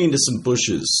 he led me into some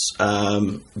bushes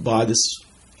by this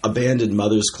abandoned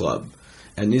mothers club,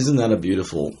 and isn't that a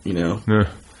beautiful,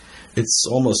 It's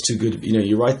almost too good.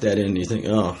 You write that in and you think,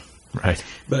 oh. Right.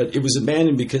 But it was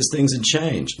abandoned because things had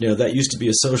changed. That used to be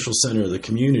a social center of the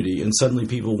community, and suddenly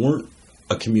people weren't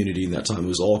a community in that time. It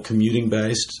was all commuting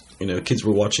based. Kids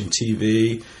were watching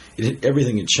TV.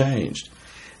 Everything had changed.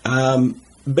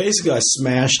 Basically, I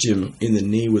smashed him in the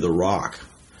knee with a rock,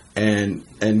 and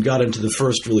got into the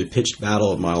first really pitched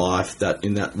battle of my life,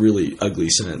 in that really ugly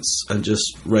sense, and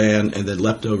just ran and then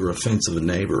leapt over a fence of a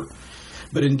neighbor.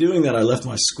 But in doing that, I left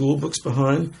my school books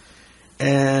behind,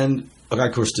 and I,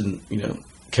 of course, didn't,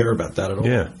 care about that at all.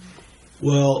 Yeah.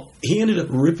 Well, he ended up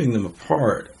ripping them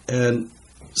apart, and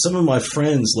some of my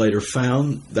friends later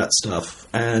found that stuff,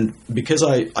 and because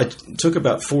I took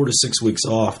about 4 to 6 weeks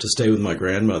off to stay with my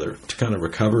grandmother to kind of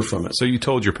recover from it. So you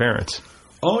told your parents?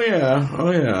 Oh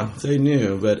yeah, they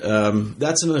knew, but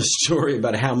that's another story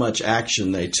about how much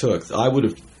action they took. I would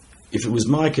have, if it was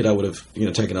my kid, I would have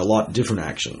taken a lot different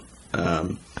action.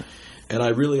 And I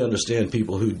really understand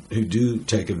people who do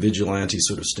take a vigilante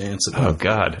sort of stance about. Oh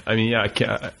God! I mean, yeah, I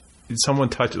can't. Someone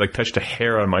touched a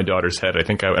hair on my daughter's head.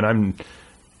 And I'm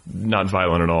not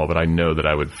violent at all, but I know that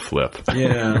I would flip.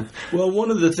 Yeah. Well,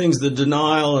 one of the things, the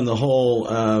denial and the whole,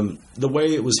 the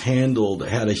way it was handled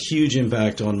had a huge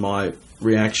impact on my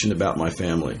reaction about my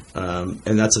family.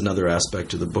 And that's another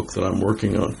aspect of the book that I'm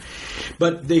working on.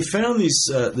 But they found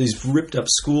these ripped up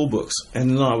school books, and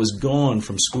then I was gone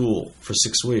from school for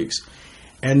 6 weeks.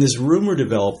 And this rumor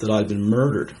developed that I'd been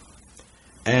murdered.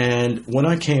 And when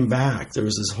I came back, there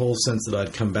was this whole sense that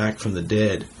I'd come back from the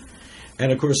dead.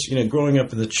 And of course, growing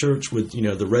up in the church with,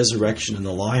 the resurrection and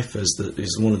the life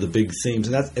is one of the big themes.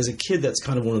 And that, as a kid, that's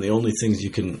kind of one of the only things you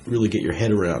can really get your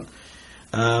head around.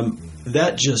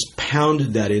 That just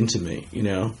pounded that into me,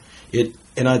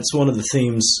 it's one of the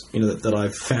themes, that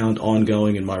I've found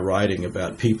ongoing in my writing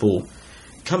about people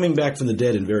coming back from the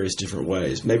dead in various different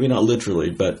ways. Maybe not literally,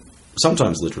 but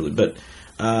sometimes literally, but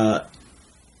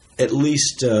at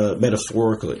least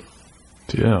metaphorically.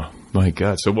 Yeah, my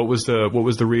God. So what was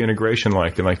the reintegration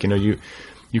like? And like,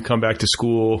 you come back to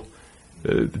school,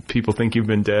 people think you've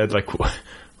been dead. Like,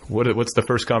 what's the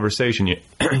first conversation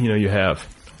you have?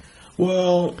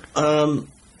 Well,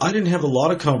 I didn't have a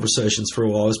lot of conversations for a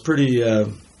while. I was pretty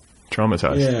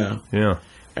traumatized. Yeah.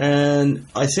 And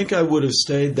I think I would have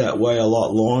stayed that way a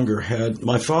lot longer had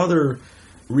my father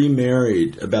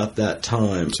remarried about that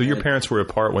time. So your parents were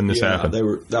apart when this happened. They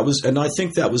were. And I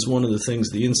think that was one of the things,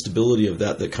 the instability of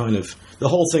that kind of, the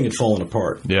whole thing had fallen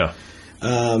apart. Yeah.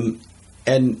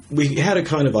 And we had a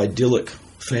kind of idyllic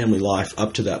family life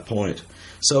up to that point.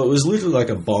 So it was literally like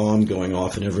a bomb going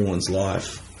off in everyone's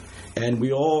life. And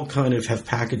we all kind of have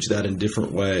packaged that in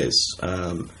different ways.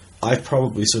 I've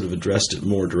probably sort of addressed it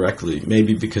more directly,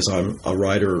 maybe because I'm a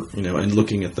writer, and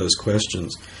looking at those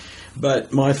questions.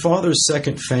 But my father's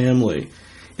second family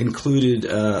included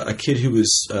a kid who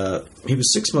was he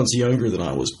was 6 months younger than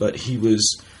I was, but he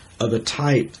was of a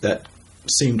type that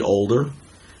seemed older.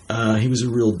 He was a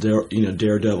real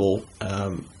daredevil.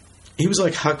 He was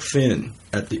like Huck Finn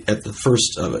at the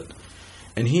first of it,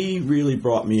 and he really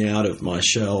brought me out of my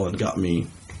shell and got me,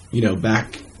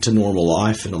 back to normal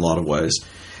life in a lot of ways.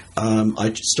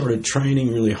 I started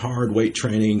training really hard, weight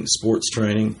training, sports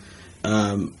training.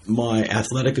 My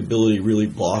athletic ability really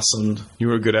blossomed. You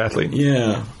were a good athlete.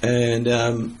 Yeah, and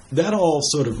that all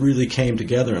sort of really came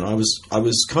together. And I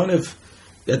was kind of,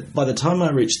 by the time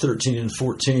I reached 13 and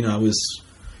 14, I was,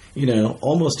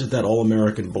 almost at that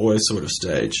all-American boy sort of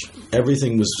stage.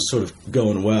 Everything was sort of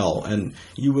going well, and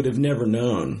you would have never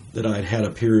known that I'd had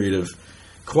a period of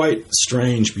quite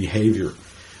strange behavior.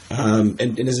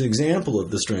 And as an example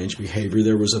of the strange behavior,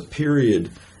 there was a period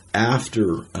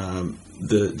after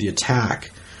the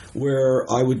attack where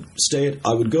I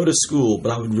would go to school,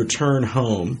 but I would return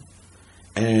home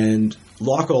and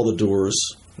lock all the doors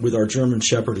with our German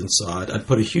Shepherd inside. I'd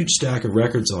put a huge stack of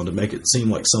records on to make it seem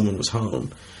like someone was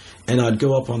home, and I'd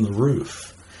go up on the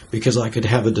roof because I could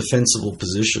have a defensible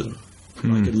position.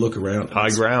 I could look around.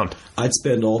 High ground. I'd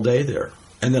spend all day there.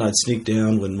 And then I'd sneak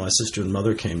down when my sister and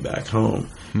mother came back home.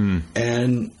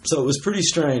 And so it was pretty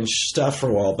strange stuff for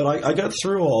a while. But I got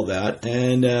through all that.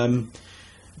 And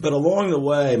but along the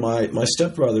way, my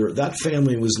stepbrother, that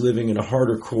family was living in a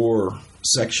harder core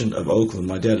section of Oakland.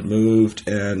 My dad had moved,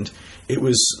 and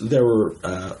there were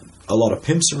a lot of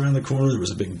pimps around the corner. There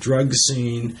was a big drug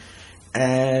scene.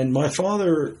 And my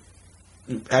father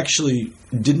actually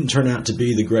didn't turn out to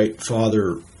be the great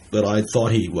father that I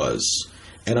thought he was.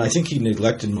 And I think he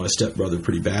neglected my stepbrother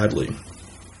pretty badly.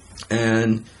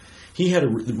 And he had a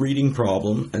reading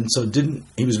problem, and so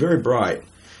he was very bright,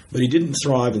 but he didn't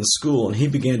thrive in school, and he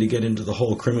began to get into the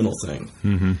whole criminal thing.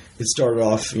 Mm-hmm. It started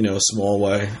off, a small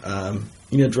way,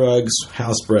 drugs,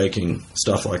 housebreaking,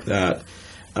 stuff like that.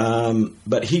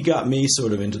 But he got me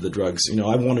sort of into the drugs.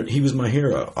 He was my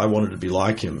hero. I wanted to be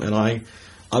like him. And I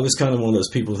was kind of one of those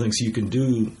people who thinks you can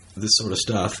do this sort of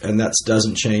stuff, and that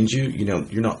doesn't change you.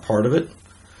 You're not part of it.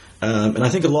 And I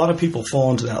think a lot of people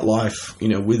fall into that life,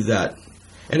 with that.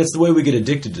 And it's the way we get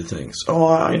addicted to things. Oh,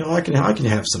 I can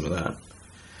have some of that.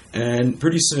 And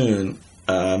pretty soon,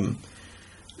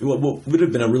 what would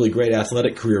have been a really great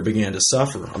athletic career began to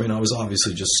suffer. I mean, I was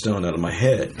obviously just stoned out of my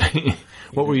head.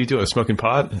 What were you doing? Smoking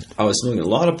pot? I was smoking a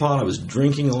lot of pot. I was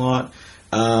drinking a lot.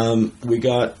 We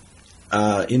got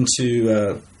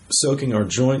into soaking our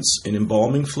joints in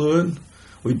embalming fluid.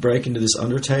 We'd break into this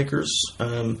Undertaker's,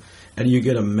 and you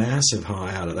get a massive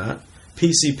high out of that.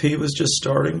 PCP was just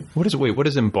starting. What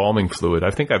is embalming fluid?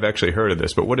 I think I've actually heard of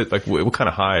this, but what kind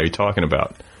of high are you talking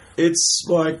about? It's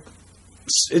like,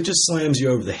 it just slams you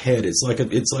over the head. It's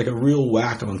like a real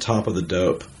whack on top of the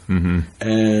dope. Mm-hmm.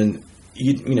 And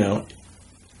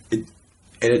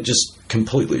it just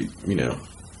completely,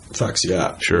 fucks you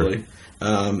up. Sure. Really.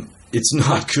 It's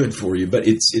not good for you, but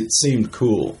it seemed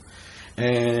cool.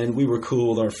 And we were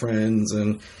cool with our friends,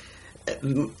 and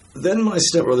then my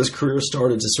stepbrother's career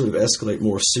started to sort of escalate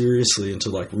more seriously into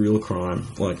like real crime,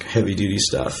 like heavy duty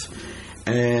stuff.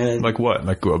 And like what?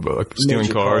 Like stealing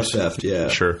cars? Car theft, yeah.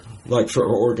 Sure. Like for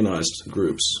organized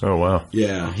groups. Oh, wow.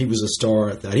 Yeah, he was a star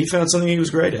at that. He found something he was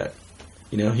great at.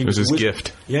 He was his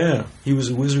gift. Yeah, he was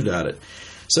a wizard at it.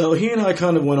 So he and I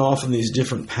kind of went off on these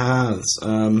different paths.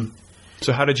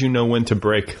 So how did you know when to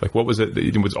break? Like, what was it?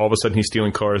 Was all of a sudden he's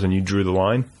stealing cars and you drew the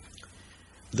line?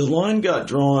 The line got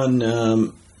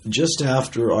drawn just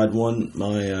after I'd won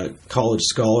my college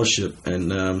scholarship,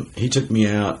 and he took me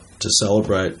out to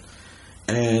celebrate.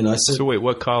 And I said, So wait,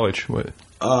 what college? What?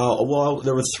 well,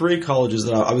 there were 3 colleges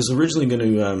that I was originally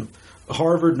going to.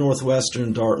 Harvard,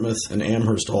 Northwestern, Dartmouth, and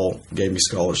Amherst all gave me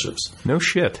scholarships. No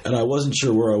shit. And I wasn't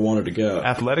sure where I wanted to go.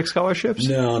 Athletic scholarships?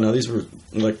 No, these were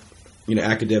like,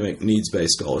 academic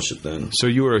needs-based scholarship then. So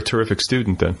you were a terrific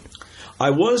student then? I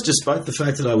was, despite the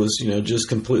fact that I was, just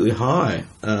completely high.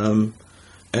 And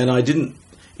I didn't,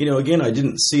 I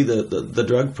didn't see the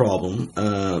drug problem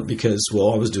because,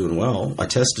 well, I was doing well. I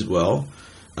tested well.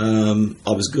 I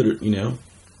was good at,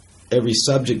 every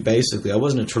subject basically. I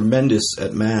wasn't a tremendous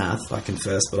at math, I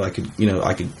confess, but I could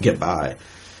get by.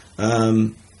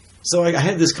 So I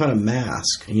had this kind of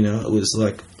mask, it was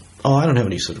like, oh, I don't have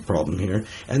any sort of problem here.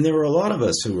 And there were a lot of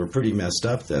us who were pretty messed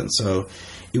up then. So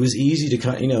it was easy to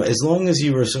as long as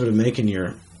you were sort of making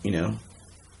your,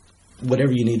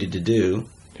 whatever you needed to do.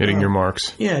 Hitting your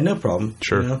marks. Yeah, no problem.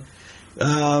 Sure.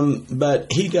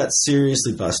 But he got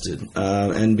seriously busted.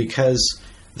 And because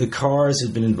the cars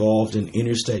had been involved in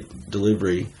interstate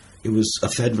delivery, it was a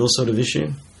federal sort of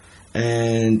issue.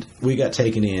 And we got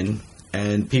taken in,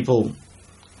 and people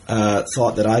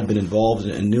thought that I'd been involved in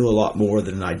it and knew a lot more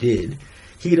than I did.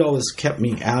 He'd always kept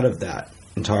me out of that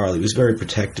entirely. He was very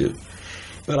protective.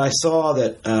 But I saw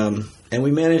that, and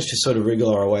we managed to sort of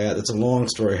wriggle our way out. It's a long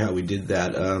story how we did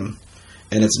that, and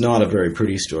it's not a very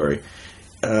pretty story.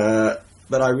 But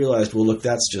I realized, well, look,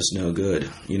 that's just no good.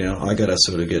 I got to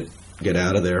sort of get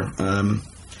out of there.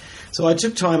 So I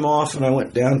took time off and I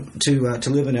went down to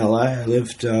live in LA. I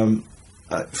lived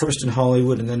first in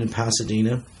Hollywood and then in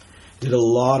Pasadena. Did a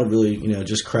lot of really,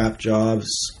 just crap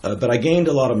jobs. But I gained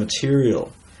a lot of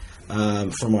material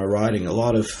from my writing, a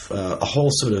whole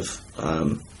sort of,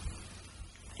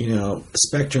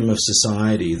 spectrum of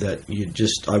society that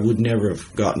I would never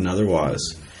have gotten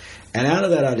otherwise. And out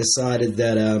of that, I decided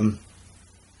that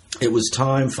it was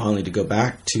time finally to go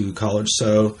back to college.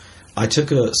 So I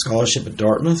took a scholarship at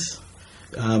Dartmouth.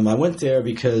 I went there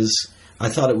because I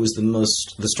thought it was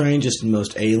the strangest and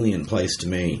most alien place to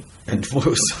me. And boy,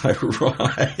 was I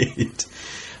right.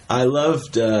 I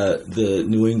loved the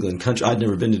New England country. I'd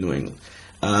never been to New England.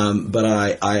 But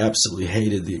I absolutely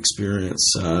hated the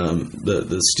experience.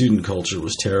 The student culture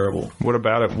was terrible. What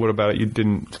about it? What about it?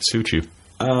 Didn't suit you?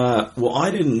 Well,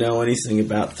 I didn't know anything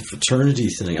about the fraternity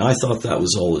thing. I thought that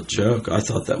was all a joke. I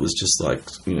thought that was just like,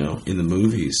 in the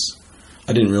movies.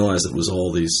 I didn't realize it was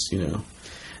all these,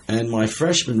 And my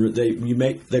freshman, they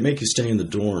make you stay in the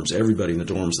dorms, everybody in the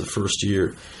dorms the first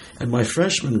year. And my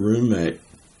freshman roommate,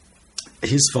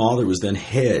 his father was then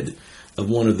head of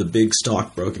one of the big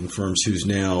stockbroking firms who's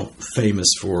now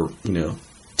famous for,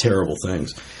 terrible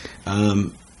things. I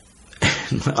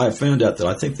found out that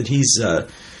I think that he's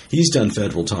done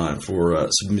federal time for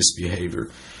some misbehavior.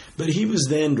 But he was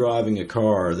then driving a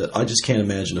car that I just can't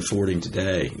imagine affording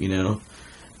today, The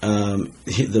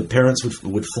parents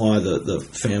would fly the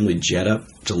family jet up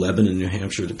to Lebanon, New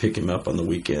Hampshire to pick him up on the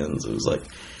weekends. It was like...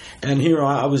 And here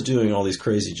I was doing all these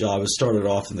crazy jobs. I started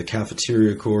off in the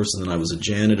cafeteria course, and then I was a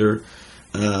janitor.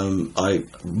 I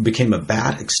became a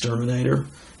bat exterminator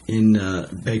in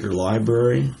Baker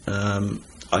Library.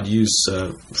 I'd use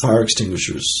fire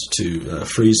extinguishers to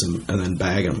freeze them and then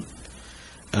bag them,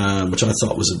 which I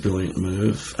thought was a brilliant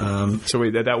move. So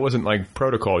wait, that wasn't like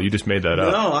protocol. You just made that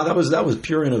up. No, that was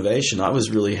pure innovation. I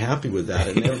was really happy with that.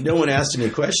 And no one asked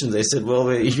any questions. They said,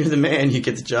 well, you're the man. You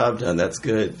get the job done. That's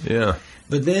good. Yeah.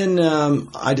 But then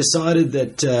I decided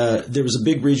that there was a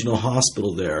big regional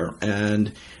hospital there,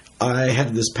 and I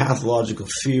had this pathological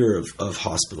fear of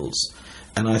hospitals.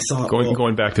 And I thought...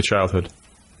 Going back to childhood.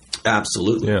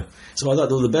 Absolutely. Yeah. So I thought,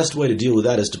 well, the best way to deal with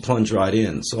that is to plunge right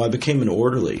in. So I became an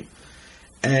orderly.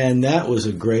 And that was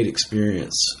a great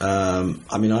experience. I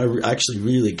actually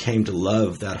really came to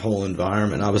love that whole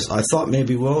environment. I thought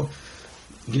maybe, well,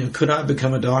 could I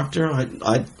become a doctor?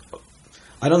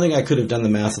 I don't think I could have done the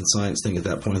math and science thing at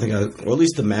that point. Or at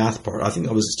least the math part. I think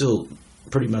I was still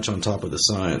pretty much on top of the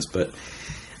science. But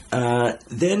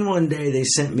then one day they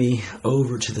sent me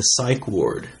over to the psych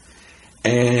ward.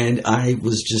 And I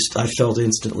felt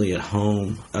instantly at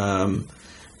home.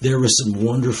 There were some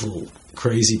wonderful,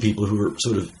 crazy people who were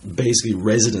sort of basically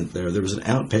resident there. There was an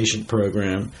outpatient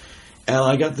program. And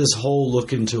I got this whole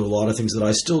look into a lot of things that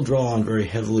I still draw on very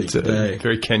heavily today.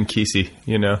 Very Ken Kesey,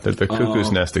 the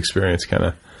cuckoo's nest experience kind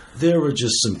of. There were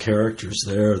just some characters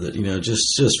there that,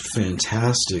 just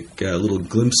fantastic little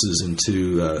glimpses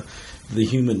into the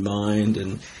human mind.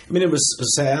 And it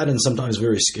was sad and sometimes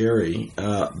very scary,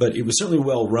 but it was certainly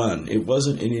well run. It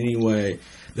wasn't in any way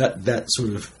that sort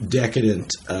of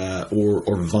decadent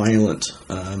or violent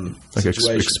like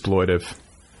situation. Exploitive.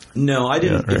 No, I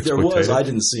didn't. Yeah, if there was, I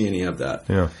didn't see any of that.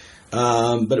 Yeah.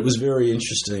 But it was very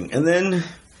interesting. And then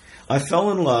I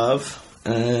fell in love.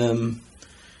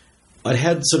 I'd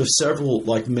had sort of several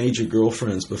like major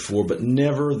girlfriends before, but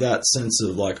never that sense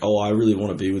of like, oh, I really want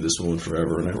to be with this woman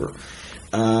forever and ever.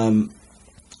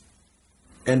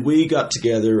 And we got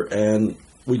together and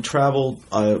we traveled.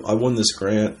 I won this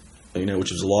grant,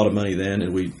 which was a lot of money then,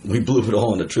 and we blew it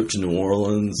all on a trip to New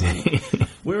Orleans. And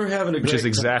we were having a great Which is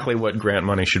exactly what grant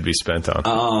money should be spent on.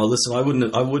 Oh, listen, I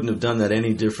wouldn't have done that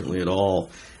any differently at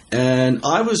all. And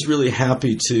I was really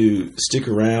happy to stick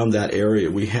around that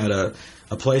area. We had a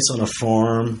place on a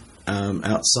farm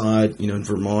outside, in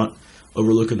Vermont,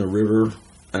 overlooking a river.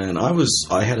 And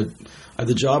I had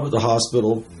the job at the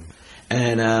hospital,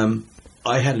 and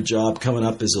I had a job coming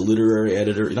up as a literary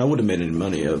editor, and I wouldn't have made any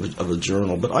money of a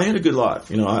journal, but I had a good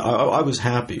life. I was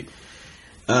happy.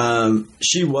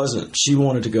 She wasn't. She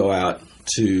wanted to go out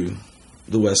to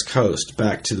the West Coast,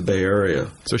 back to the Bay Area.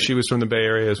 So she was from the Bay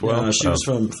Area as well? She was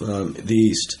from the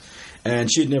East,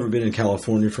 and she had never been in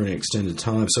California for any extended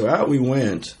time. So out we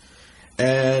went,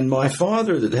 and my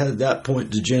father, that had at that point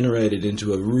degenerated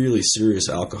into a really serious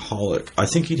alcoholic. I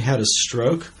think he'd had a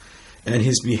stroke, and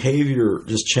his behavior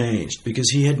just changed because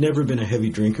he had never been a heavy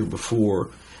drinker before,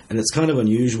 and it's kind of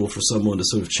unusual for someone to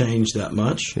sort of change that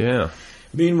much. Yeah.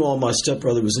 Meanwhile, my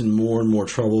stepbrother was in more and more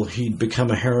trouble. He'd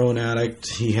become a heroin addict.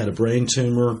 He had a brain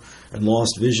tumor and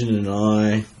lost vision in an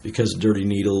eye because of dirty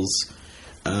needles.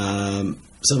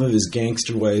 Some of his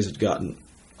gangster ways had gotten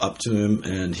up to him,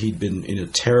 and he'd been in a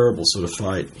terrible sort of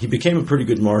fight. He became a pretty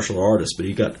good martial artist, but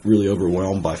he got really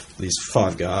overwhelmed by these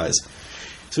 5 guys.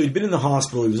 So he'd been in the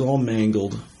hospital. He was all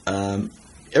mangled.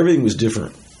 Everything was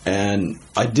different, and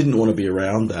I didn't want to be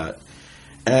around that.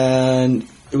 And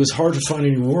it was hard to find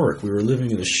any work. We were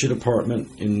living in a shit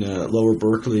apartment in Lower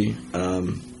Berkeley.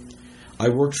 I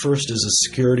worked first as a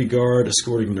security guard,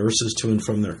 escorting nurses to and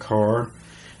from their car.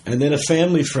 And then a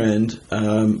family friend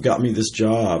got me this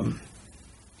job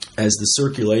as the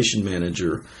circulation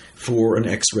manager for an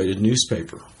X-rated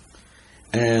newspaper.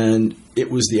 And it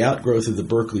was the outgrowth of the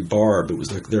Berkeley Barb. It was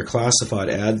their classified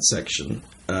ad section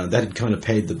that had kind of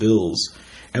paid the bills.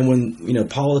 And when,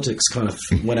 politics kind of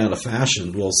went out of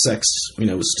fashion, well, sex,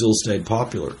 still stayed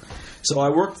popular. So I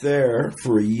worked there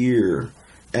for a year,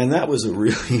 and that was a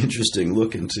really interesting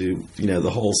look into,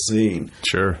 the whole scene.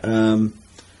 Sure.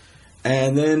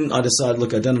 And then I decided,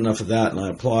 look, I'd done enough of that, and I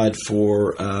applied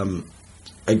for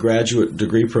a graduate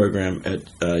degree program at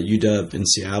UW in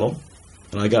Seattle.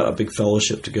 And I got a big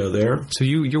fellowship to go there. So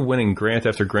you're winning grant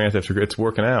after grant after grant. It's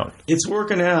working out. It's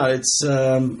working out. It's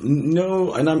and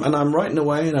I'm writing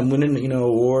away and I'm winning,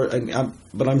 award.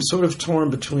 But I'm sort of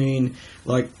torn between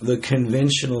like the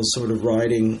conventional sort of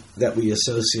writing that we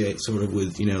associate sort of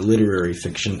with literary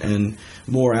fiction and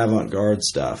more avant-garde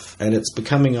stuff. And it's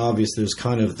becoming obvious. There's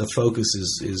kind of the focus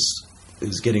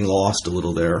is getting lost a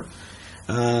little there.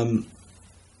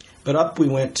 But up we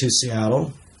went to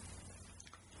Seattle.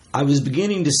 I was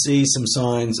beginning to see some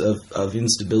signs of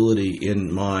instability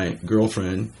in my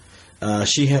girlfriend.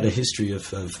 She had a history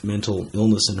of mental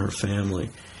illness in her family.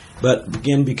 But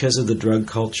again, because of the drug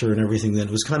culture and everything, then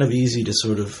it was kind of easy to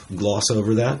sort of gloss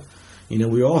over that.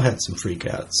 We all had some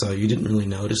freakouts, so you didn't really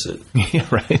notice it. Yeah,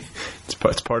 right.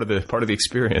 It's part of the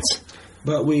experience.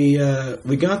 But we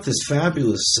got this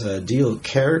fabulous deal of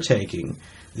caretaking,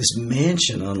 this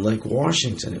mansion on Lake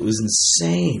Washington. It was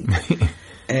insane.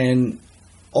 And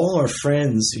all our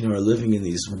friends, are living in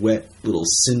these wet little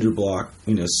cinder block,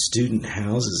 student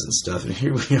houses and stuff. And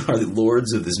here we are, the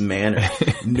lords of this manor,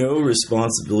 no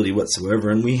responsibility whatsoever.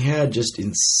 And we had just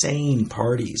insane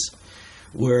parties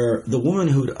where the woman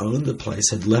who had owned the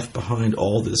place had left behind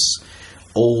all this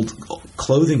old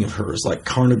clothing of hers, like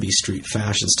Carnaby Street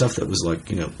fashion stuff that was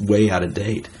like, way out of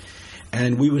date.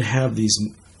 And we would have these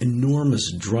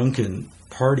enormous drunken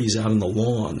parties out on the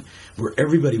lawn where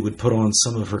everybody would put on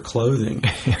some of her clothing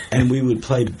and we would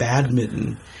play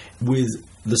badminton with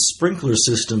the sprinkler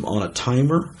system on a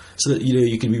timer so that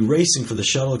you could be racing for the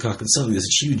shuttlecock and suddenly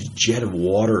this huge jet of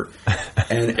water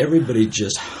and everybody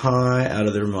just high out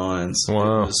of their minds.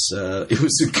 Wow. It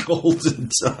was a golden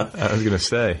time. I was going to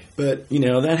say. But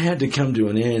that had to come to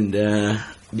an end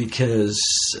because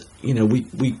we were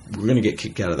going to get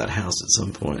kicked out of that house at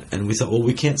some point. And we thought, well,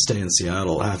 we can't stay in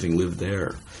Seattle having lived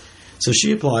there. So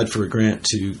she applied for a grant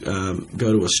to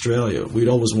go to Australia. We'd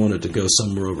always wanted to go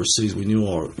somewhere overseas. We knew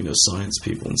all science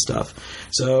people and stuff.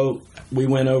 So we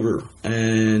went over,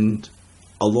 and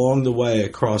along the way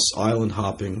across island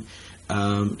hopping,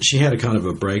 she had a kind of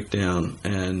a breakdown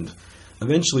and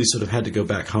eventually sort of had to go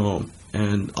back home.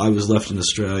 And I was left in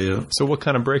Australia. So what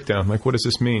kind of breakdown? Like, what does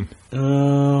this mean?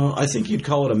 I think you'd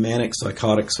call it a manic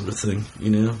psychotic sort of thing,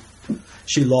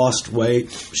 She lost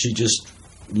weight. She just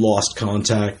lost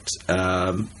contact.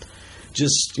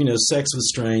 Just, sex with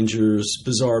strangers,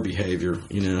 bizarre behavior,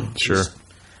 Sure. Just,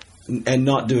 and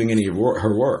not doing any of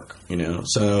her work,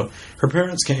 So her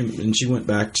parents came and she went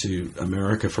back to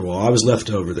America for a while. I was left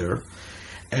over there.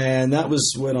 And that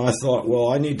was when I thought, well,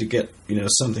 I need to get,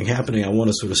 something happening. I want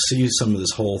to sort of see some of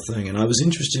this whole thing. And I was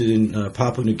interested in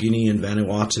Papua New Guinea and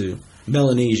Vanuatu,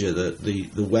 Melanesia,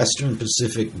 the Western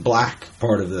Pacific black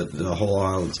part of the whole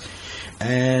islands.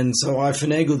 And so I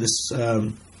finagled this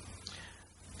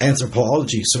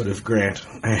anthropology sort of grant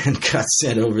and got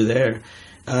sent over there.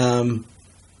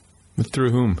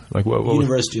 Through whom? Like what?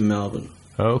 University of Melbourne.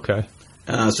 Oh, okay.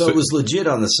 So it was legit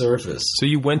on the surface. So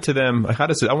you went to them. How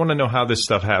does it? I want to know how this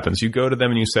stuff happens. You go to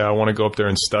them and you say, "I want to go up there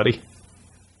and study.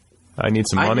 I need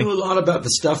some money." I knew a lot about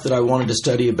the stuff that I wanted to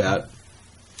study about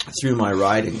through my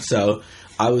writing, so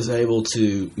I was able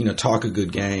to, talk a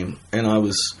good game. And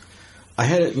I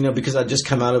had it, because I'd just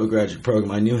come out of a graduate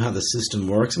program. I knew how the system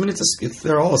works. I mean,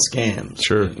 they're all scams.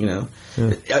 Sure.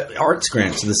 Arts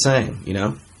grants are the same.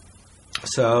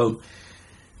 So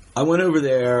I went over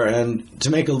there, and to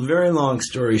make a very long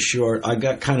story short, I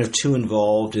got kind of too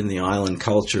involved in the island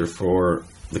culture for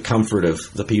the comfort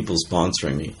of the people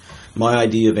sponsoring me. My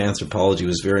idea of anthropology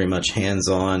was very much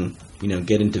hands-on,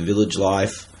 get into village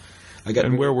life.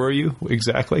 And where were you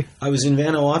exactly? I was in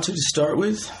Vanuatu to start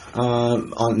with,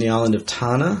 on the island of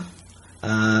Tana,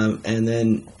 and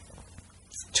then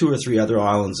 2 or 3 other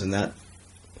islands in that.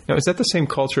 Now, is that the same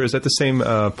culture? Is that the same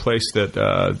place that...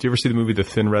 do you ever see the movie The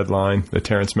Thin Red Line, the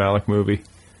Terrence Malick movie?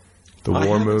 The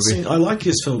war movie? I like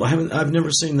his film. I've never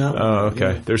seen that one. Oh,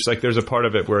 okay. Yeah. There's a part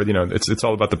of it where, it's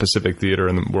all about the Pacific Theater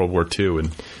and World War II.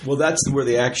 Well, that's where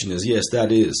the action is. Yes,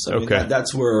 that is. I mean,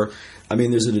 that's where...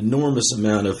 there's an enormous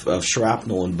amount of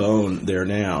shrapnel and bone there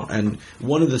now. And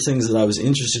one of the things that I was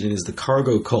interested in is the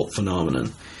cargo cult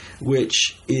phenomenon,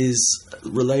 which is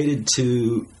related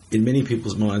to, in many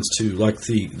people's minds, to like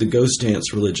the ghost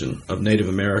dance religion of Native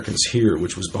Americans here,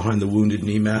 which was behind the Wounded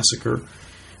Knee Massacre.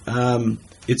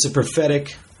 It's a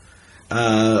prophetic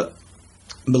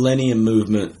millennium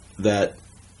movement that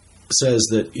says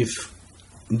that if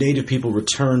Native people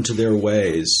return to their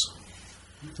ways,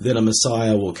 then a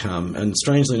Messiah will come. And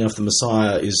strangely enough, the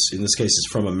Messiah in this case, is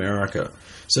from America.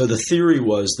 So the theory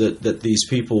was that these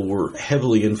people were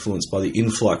heavily influenced by the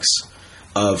influx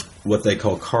of what they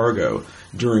call cargo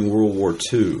during World War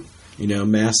II.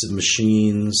 Massive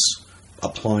machines,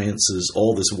 appliances,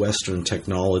 all this Western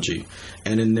technology.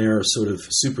 And in their sort of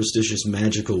superstitious,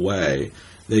 magical way,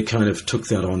 they kind of took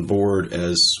that on board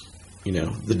as,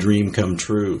 the dream come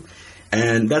true.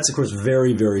 And that's, of course,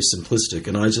 very, very simplistic.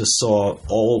 And I just saw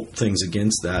all things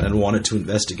against that and wanted to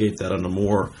investigate that on a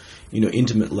more,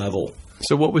 intimate level.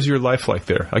 So what was your life like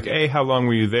there? Like, A, how long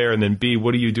were you there? And then B,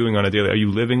 what are you doing on a daily? Are you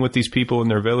living with these people in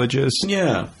their villages?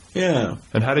 Yeah.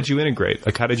 And how did you integrate?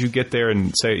 Like, how did you get there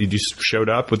and say, you just showed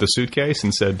up with a suitcase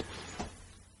and said...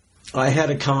 I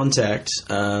had a contact,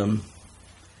 and,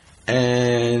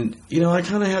 I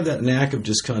kind of had that knack of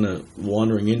just kind of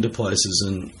wandering into places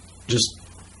and just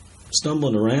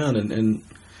stumbling around. And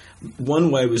one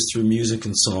way was through music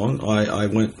and song. I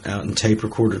went out and tape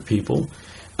recorded people.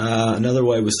 Another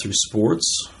way was through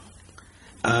sports.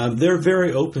 They're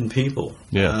very open people.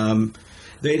 Yeah.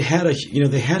 They had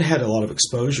a lot of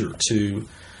exposure to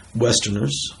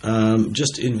Westerners,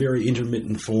 just in very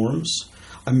intermittent forms.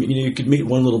 You could meet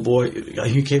one little boy.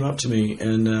 He came up to me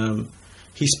and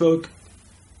he spoke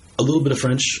a little bit of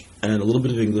French and a little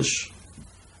bit of English,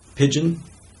 Pidgin,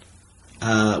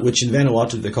 which in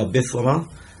Vanuatu they call Bithlama.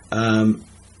 And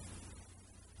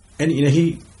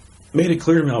he made it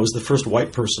clear to me I was the first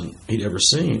white person he'd ever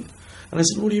seen. And I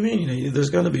said, what do you mean? There's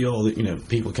got to be all the,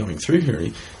 people coming through here.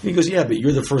 And he goes, yeah, but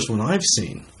you're the first one I've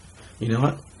seen. And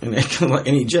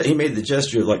he made the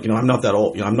gesture of like, I'm not that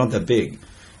old. I'm not that big.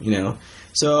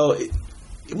 So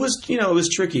it was, it was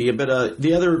tricky. But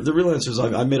the real answer is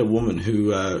I met a woman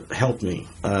who helped me.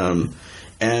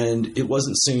 And it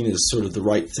wasn't seen as sort of the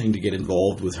right thing to get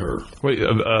involved with her. Wait,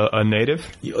 a native?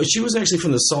 She was actually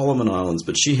from the Solomon Islands,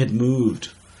 but she had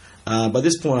moved. By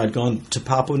this point, I'd gone to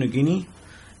Papua New Guinea,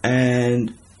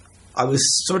 and I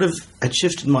had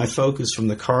shifted my focus from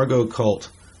the cargo cult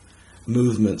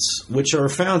movements, which are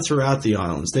found throughout the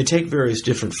islands. They take various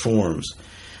different forms.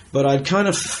 But I'd kind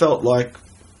of felt like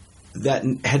that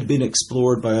had been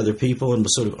explored by other people and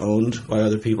was sort of owned by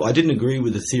other people. I didn't agree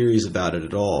with the theories about it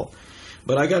at all.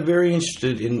 But I got very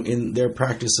interested in their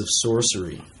practice of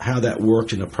sorcery, how that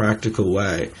worked in a practical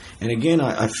way. And again,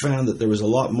 I found that there was a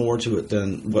lot more to it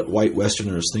than what white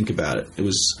Westerners think about it. It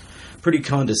was pretty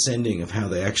condescending of how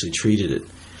they actually treated it.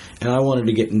 and I wanted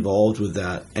to get involved with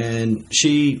that. And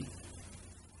she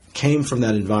came from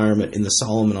that environment in the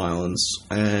Solomon Islands,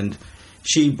 and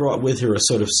she brought with her a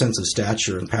sort of sense of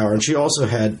stature and power. And she also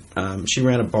had, she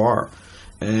ran a bar,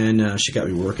 and she got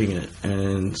me working in it.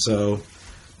 And so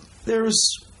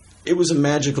it was a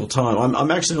magical time.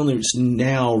 I'm actually only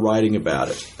now writing about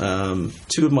it.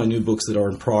 2 of my new books that are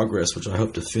in progress, which I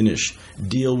hope to finish,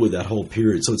 deal with that whole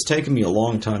period. So it's taken me a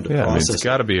long time to process. It's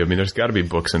got to be. There's got to be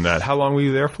books in that. How long were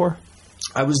you there for?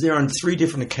 I was there on 3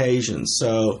 different occasions,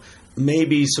 so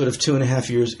maybe sort of 2.5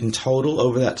 years in total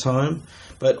over that time.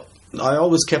 But I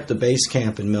always kept a base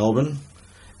camp in Melbourne,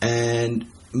 and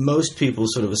most people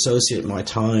sort of associate my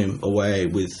time away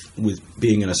with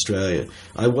being in Australia.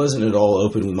 I wasn't at all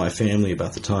open with my family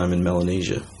about the time in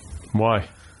Melanesia. Why?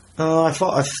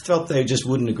 I felt they just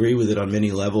wouldn't agree with it on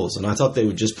many levels, and I thought they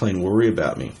would just plain worry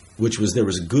about me, there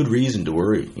was a good reason to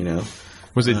worry, you know.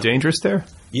 Was it dangerous there?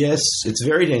 Yes, it's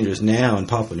very dangerous now in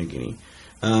Papua New Guinea.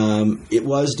 It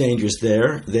was dangerous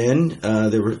there then.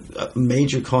 There were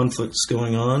major conflicts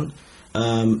going on.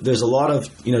 There's a lot of,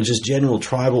 just general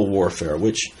tribal warfare,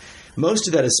 which most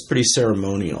of that is pretty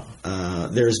ceremonial.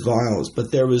 There's violence,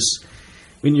 but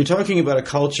when you're talking about a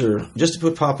culture, just to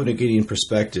put Papua New Guinea in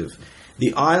perspective,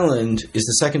 the island is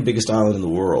the second biggest island in the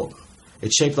world.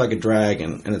 It's shaped like a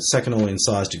dragon, and it's second only in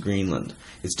size to Greenland.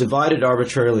 It's divided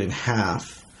arbitrarily in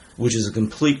half, which is a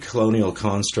complete colonial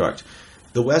construct.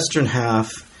 The western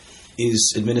half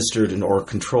is administered or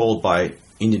controlled by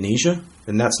Indonesia,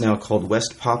 and that's now called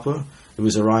West Papua. It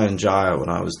was Irian Jaya when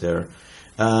I was there.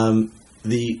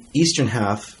 The eastern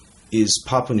half is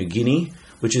Papua New Guinea,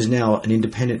 which is now an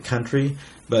independent country,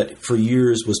 but for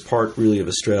years was part really of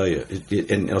Australia,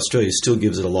 and Australia still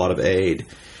gives it a lot of aid.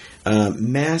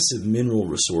 Massive mineral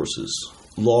resources,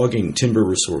 logging, timber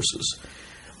resources.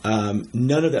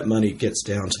 None of that money gets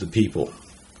down to the people.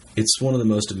 It's one of the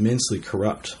most immensely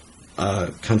corrupt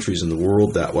countries in the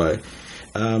world that way.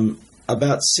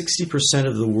 About 60%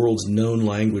 of the world's known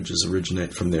languages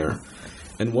originate from there.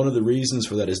 And one of the reasons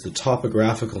for that is the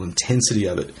topographical intensity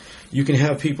of it. You can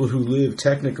have people who live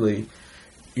technically,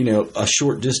 a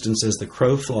short distance as the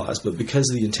crow flies, but because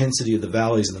of the intensity of the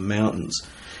valleys and the mountains,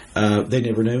 they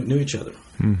never knew each other.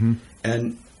 Mm-hmm.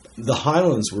 And the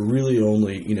highlands were really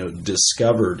only,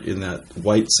 discovered in that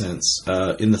white sense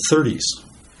in the 30s.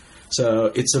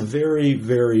 So it's a very,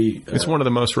 very... it's one of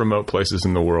the most remote places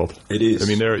in the world. It is.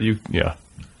 Yeah.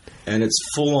 And it's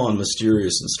full-on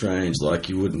mysterious and strange, like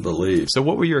you wouldn't believe. So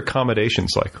what were your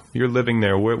accommodations like? You're living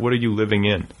there. What are you living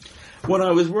in? When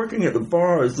I was working at the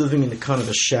bar, I was living in a kind of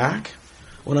a shack.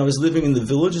 When I was living in the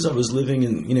villages, I was living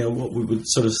in, what we would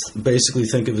sort of basically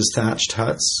think of as thatched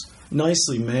huts.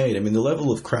 Nicely made. The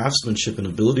level of craftsmanship and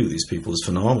ability of these people is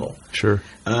phenomenal. Sure.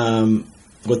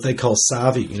 What they call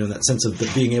savvy, that sense of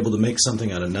being able to make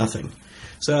something out of nothing.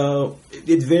 So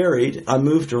it varied. I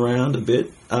moved around a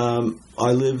bit.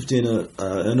 I lived in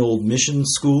an old mission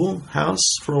school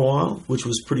house for a while, which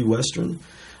was pretty Western.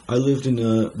 I lived in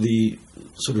the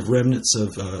sort of remnants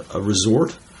of a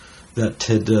resort that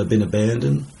had been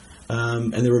abandoned,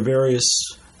 and there were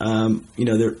various. There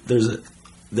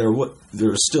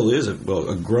still is a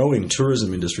growing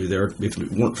tourism industry there if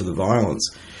it weren't for the violence.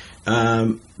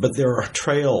 But there are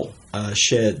trail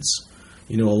sheds,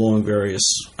 along various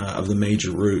of the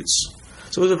major routes.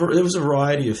 So there was a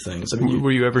variety of things.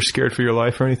 Were you ever scared for your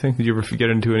life or anything? Did you ever get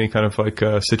into any kind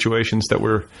of situations that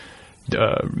were,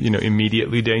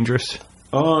 immediately dangerous?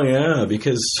 Oh yeah,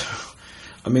 because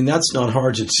that's not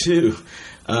hard to do.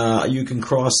 You can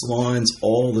cross lines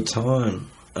all the time.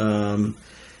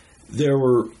 There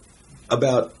were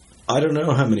about, I don't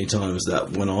know how many times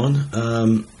that went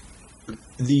on.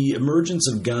 The emergence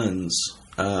of guns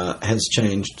has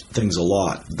changed things a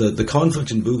lot. The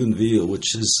conflict in Bougainville,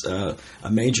 which is a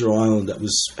major island that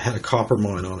had a copper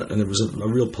mine on it, and there was a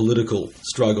real political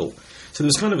struggle. So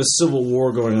there's kind of a civil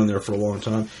war going on there for a long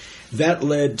time. That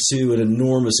led to an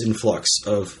enormous influx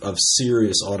of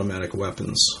serious automatic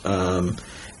weapons.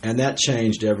 And that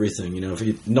changed everything.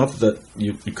 Not that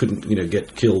you couldn't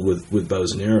get killed with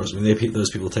bows and arrows.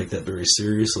 Those people take that very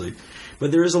seriously.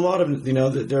 But there is a lot of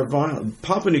they're violent.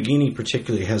 Papua New Guinea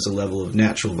particularly has a level of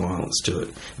natural violence to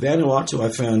it. Vanuatu, I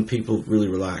found people really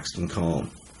relaxed and calm.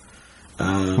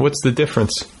 What's the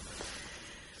difference?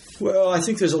 Well, I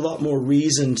think there's a lot more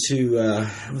reason to...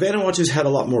 Vanuatu's had a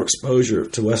lot more exposure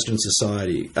to Western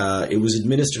society. It was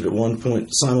administered at one point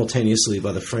simultaneously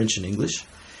by the French and English.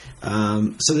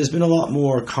 So there's been a lot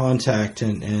more contact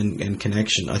and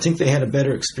connection. I think they had a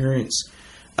better experience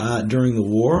during the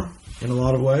war in a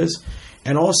lot of ways.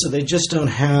 And also they just don't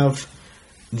have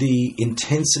the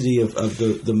intensity of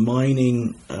the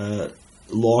mining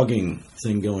logging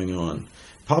thing going on.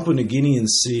 Papua New Guineans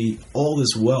see all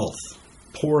this wealth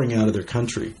pouring out of their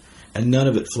country, and none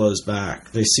of it flows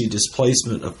back. They see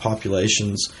displacement of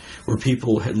populations where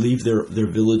people leave their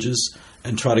villages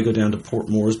and try to go down to Port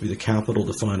Moresby, the capital,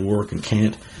 to find work and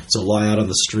can't, so lie out on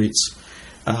the streets.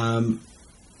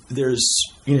 There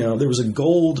was a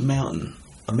gold mountain,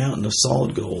 a mountain of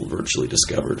solid gold virtually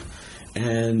discovered,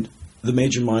 and the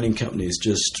major mining companies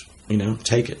just,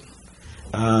 take it.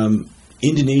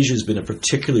 Indonesia has been a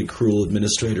particularly cruel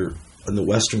administrator on the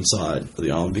western side of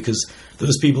the island because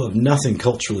those people have nothing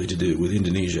culturally to do with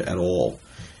Indonesia at all.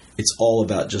 It's all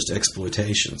about just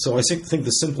exploitation. So I think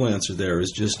the simple answer there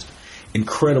is just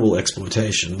incredible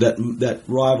exploitation that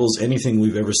rivals anything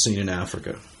we've ever seen in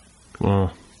Africa.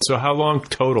 Wow. So how long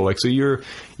total? Like, so you're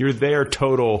there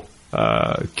total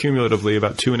cumulatively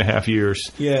about 2.5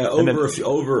 years. Yeah, over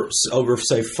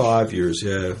say 5 years.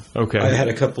 Yeah. Okay. I had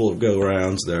a couple of go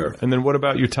rounds there. And then what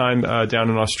about your time down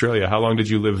in Australia? How long did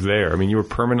you live there? I mean, you were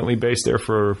permanently based there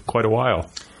for quite a while.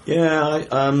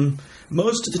 Yeah,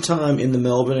 most of the time in the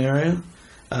Melbourne area.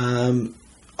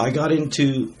 I got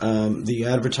into the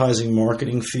advertising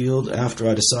marketing field after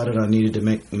I decided I needed to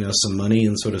make some money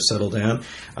and sort of settle down.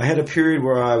 I had a period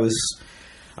where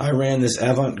I ran this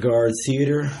avant-garde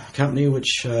theater company,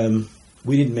 which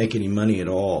we didn't make any money at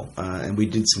all, and we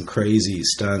did some crazy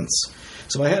stunts.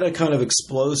 So I had a kind of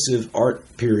explosive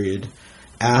art period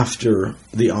after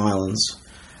the islands,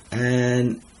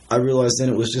 and I realized then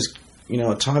it was just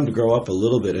time to grow up a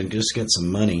little bit and just get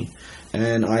some money.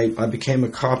 And I became a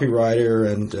copywriter,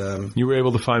 and you were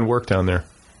able to find work down there.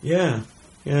 Yeah.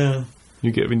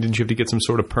 Didn't you have to get some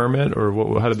sort of permit, or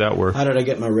how did that work? How did I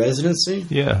get my residency?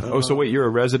 Yeah. So wait, you're a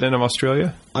resident of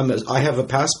Australia? I have a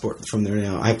passport from there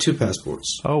now. I have 2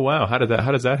 passports. Oh wow! How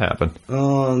does that happen?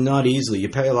 Oh, not easily. You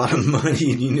pay a lot of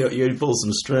money, and you pull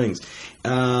some strings.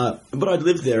 But I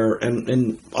lived there,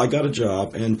 and I got a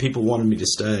job, and people wanted me to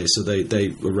stay, so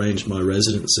they arranged my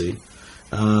residency.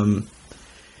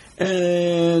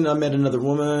 And I met another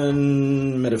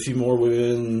woman, met a few more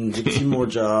women, did a few more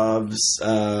jobs.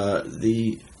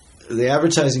 The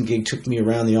advertising gig took me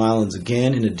around the islands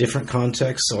again in a different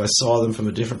context, so I saw them from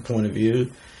a different point of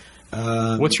view.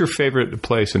 What's your favorite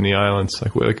place in the islands?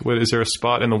 Like, is there a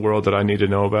spot in the world that I need to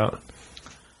know about?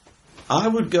 I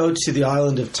would go to the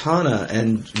island of Tanna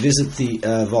and visit the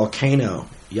volcano,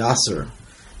 Yasser.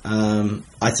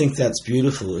 I think that's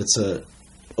beautiful. It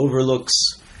overlooks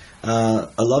a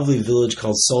lovely village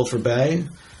called Sulphur Bay,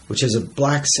 which has a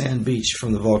black sand beach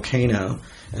from the volcano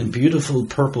and beautiful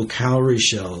purple cowrie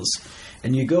shells.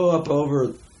 And you go up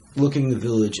overlooking the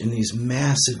village in these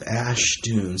massive ash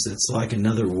dunes that's like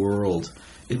another world.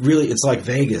 It's like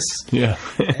Vegas. Yeah.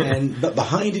 But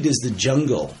behind it is the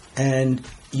jungle, and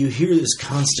you hear this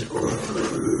constant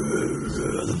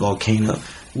the volcano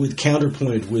with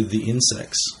counterpointed with the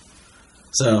insects.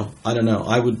 So I don't know.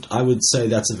 I would say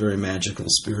that's a very magical,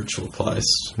 spiritual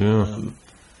place. Yeah.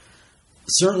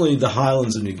 Certainly, the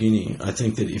highlands of New Guinea. I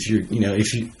think that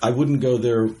I wouldn't go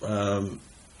there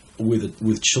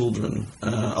with children.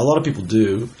 A lot of people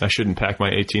do. I shouldn't pack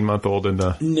my 18-month-old in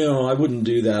the. No, I wouldn't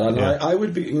do that. Yeah. I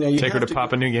would be. Take her to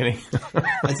Papua New Guinea.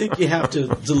 I think you have to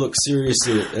look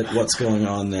seriously at what's going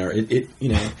on there.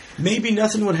 Maybe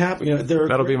nothing would happen.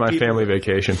 That'll be my family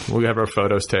vacation. We'll have our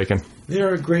photos taken.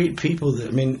 There are great people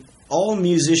all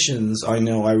musicians I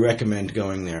know. I recommend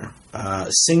going there.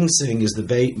 Sing Sing is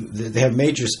they have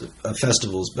major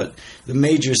festivals, but the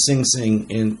major Sing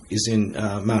Sing is in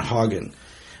Mount Hagen.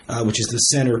 Which is the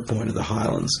center point of the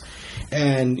highlands.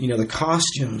 And, the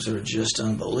costumes are just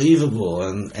unbelievable.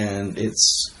 And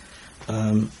it's,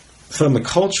 from a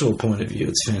cultural point of view,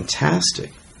 it's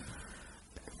fantastic.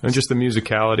 And just the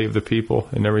musicality of the people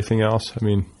and everything else. I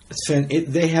mean,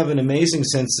 they have an amazing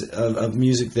sense of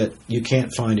music that you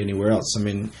can't find anywhere else. I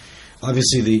mean,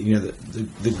 obviously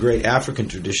the great African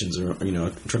traditions are,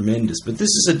 tremendous. But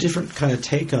this is a different kind of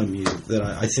take on music that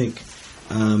I think...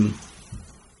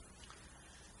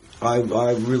 I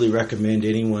really recommend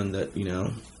anyone that,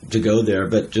 to go there,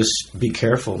 but just be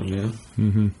careful,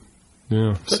 Mm-hmm.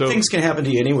 Yeah. But things can happen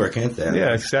to you anywhere, can't they?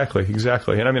 Yeah, exactly.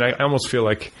 And I mean, I almost feel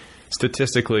like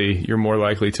statistically you're more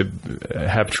likely to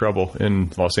have trouble in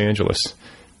Los Angeles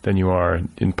than you are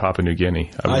in Papua New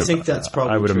Guinea. I think that's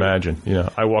probably I would true. imagine.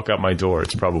 I walk out my door,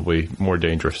 it's probably more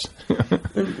dangerous.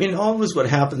 And always what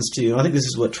happens to you, I think this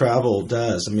is what travel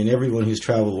does. I mean, everyone who's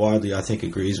traveled widely, I think,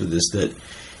 agrees with this, that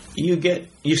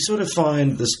you sort of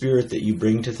find the spirit that you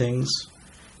bring to things.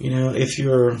 If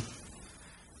you're,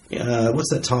 what's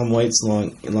that Tom Waits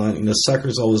line?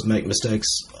 Suckers always make mistakes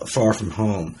far from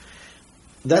home.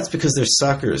 that's because they're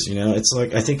suckers, you know. It's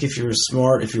like, I think if you're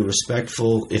smart, if you're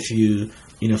respectful, if you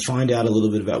find out a little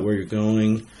bit about where you're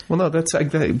going. Well, no, that's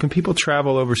like when people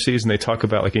travel overseas and they talk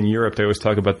about, like in Europe, they always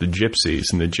talk about the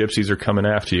gypsies, and the gypsies are coming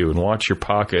after you and watch your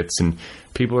pockets, and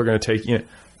people are going to take,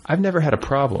 I've never had a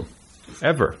problem,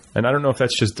 ever. And I don't know if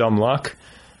that's just dumb luck.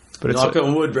 But Knock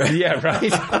on wood, Brad. Yeah,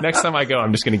 right. Next time I go,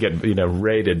 I'm just going to get,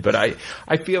 raided. But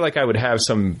I feel like I would have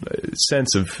some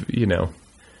sense of, I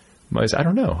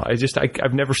don't know.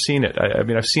 I've never seen it. I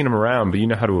mean, I've seen them around, but you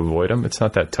know how to avoid them. It's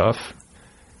not that tough.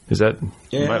 Is that,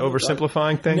 am I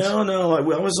oversimplifying things? No. I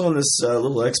was on this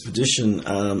little expedition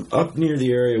up near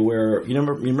the area where, you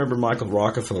remember Michael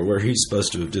Rockefeller, where he's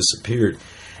supposed to have disappeared.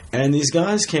 And these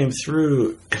guys came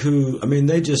through who, I mean,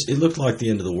 it looked like the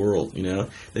end of the world,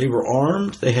 They were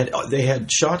armed. They had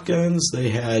shotguns. They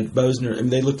had bows. I mean,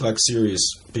 they looked like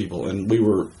serious people, and we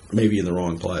were maybe in the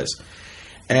wrong place.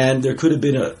 And there could have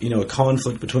been a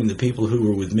conflict between the people who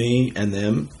were with me and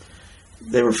them.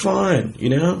 They were fine,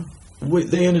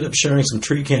 They ended up sharing some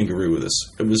tree kangaroo with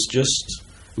us. It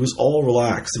was all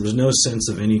relaxed. There was no sense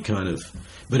of any kind of,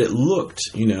 but it looked,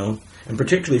 and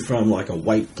particularly from like a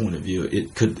white point of view,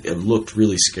 it looked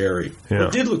really scary. Yeah.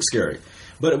 It did look scary,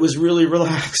 but it was really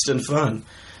relaxed and fun.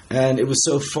 And it was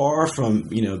so far from,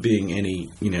 being any,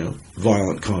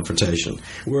 violent confrontation.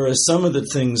 Whereas some of the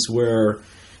things where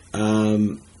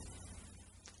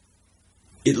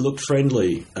it looked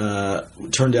friendly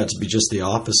turned out to be just the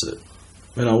opposite.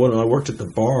 And when I worked at the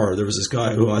bar, there was this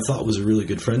guy who I thought was a really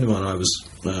good friend of mine. I was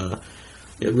a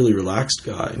really relaxed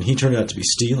guy, and he turned out to be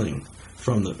stealing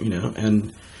from the,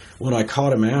 And when I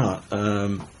caught him out,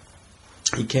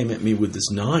 he came at me with this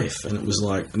knife, and it was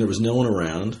like, and there was no one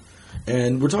around.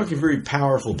 And we're talking very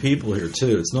powerful people here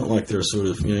too. It's not like they're sort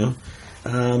of,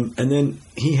 And then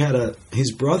he had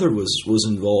his brother was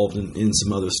involved in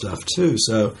some other stuff too.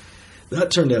 So that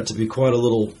turned out to be quite a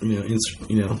little,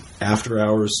 after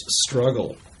hours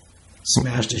struggle.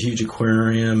 Smashed a huge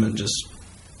aquarium and just.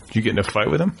 Did you get in a fight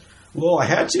with him? Well, I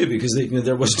had to because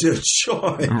there was no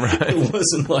choice. Right. It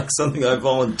wasn't like something I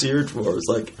volunteered for. It was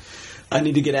like, I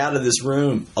need to get out of this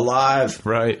room alive.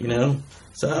 Right.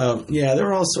 So, there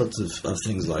were all sorts of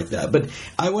things like that. But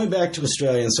I went back to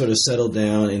Australia and sort of settled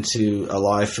down into a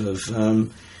life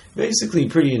of basically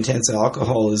pretty intense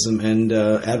alcoholism and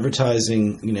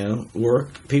advertising,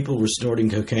 work. People were snorting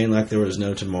cocaine like there was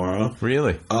no tomorrow.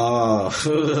 Really? In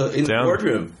the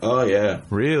boardroom. Oh, yeah.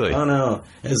 Really? Oh, no.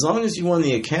 As long as you won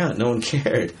the account, no one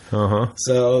cared. Uh-huh.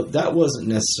 So that wasn't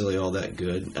necessarily all that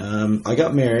good. I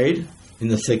got married in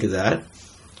the thick of that.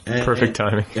 Perfect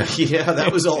timing. Yeah,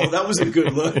 that was all. That was a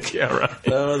good look. Yeah, right.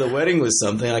 Oh, the wedding was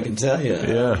something, I can tell you.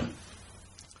 Yeah.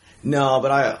 No,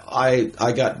 but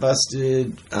I got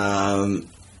busted, and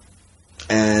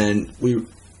we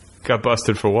got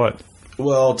busted for what?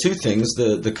 Well, two things: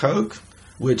 the coke,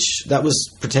 which that was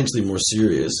potentially more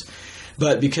serious,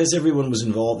 but because everyone was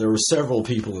involved, there were several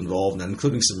people involved,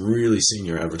 including some really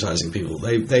senior advertising people.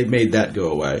 They made that go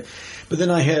away. But then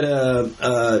I had a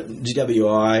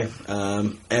DWI,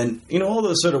 and all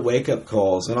those sort of wake up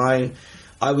calls, and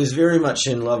I was very much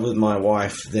in love with my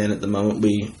wife then. At the moment,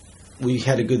 we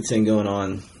had a good thing going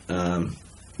on.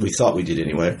 We thought we did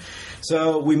anyway.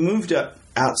 So we moved up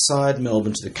outside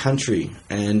Melbourne to the country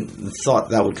and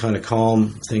thought that would kind of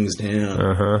calm things down.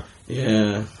 Uh-huh.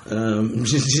 Yeah.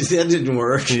 That didn't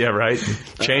work. Yeah, right.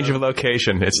 Change of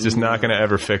location. It's just not going to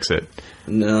ever fix it.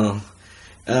 No.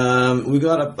 We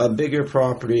got a bigger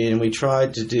property and we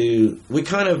tried to do... We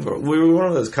were one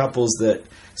of those couples that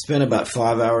spent about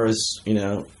 5 hours,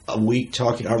 a week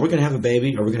talking. Are we going to have a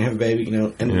baby? Are we going to have a baby?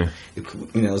 And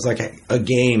it was like a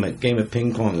game of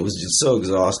ping pong. It was just so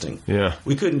exhausting. Yeah,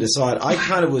 we couldn't decide. I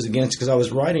kind of was against it because I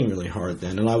was writing really hard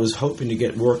then, and I was hoping to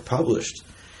get work published.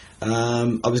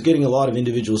 I was getting a lot of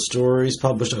individual stories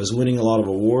published. I was winning a lot of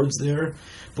awards there.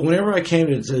 But whenever I came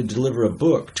to deliver a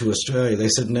book to Australia, they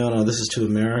said, no, this is too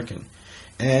American.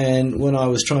 And when I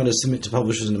was trying to submit to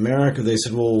publishers in America, they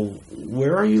said, well,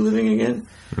 where are you living again?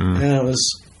 And it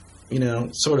was,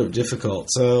 sort of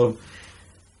difficult. So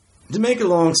to make a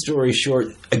long story short,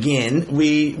 again,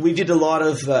 we did a lot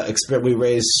of we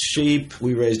raised sheep,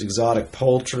 we raised exotic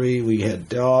poultry, we had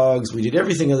dogs, we did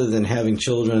everything other than having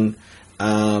children.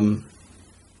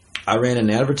 I ran an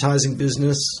advertising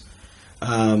business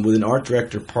with an art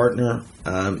director partner.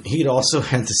 He'd also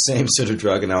had the same sort of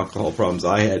drug and alcohol problems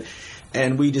I had.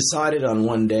 And we decided on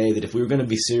one day that if we were going to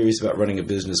be serious about running a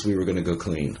business, we were going to go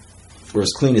clean we're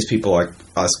as clean as people like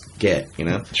us get, you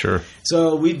know. Sure.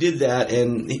 So we did that,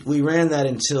 and we ran that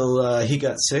until he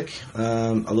got sick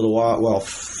a little while. Well,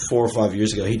 4 or 5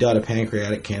 years ago, he died of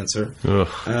pancreatic cancer.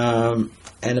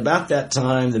 And about that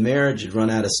time, the marriage had run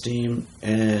out of steam,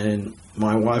 and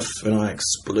my wife and I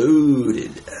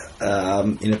exploded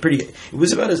in a pretty. It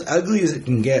was about as ugly as it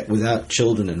can get without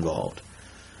children involved.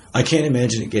 I can't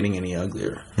imagine it getting any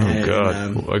uglier. Oh,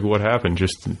 God. Like, what happened?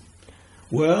 Just...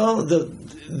 Well,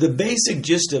 the basic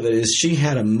gist of it is she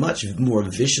had a much more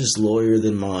vicious lawyer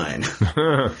than mine.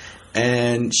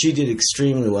 And she did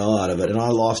extremely well out of it. And I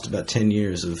lost about 10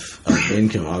 years of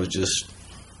income. I was just...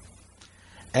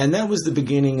 And that was the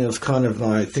beginning of kind of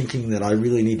my thinking that I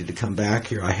really needed to come back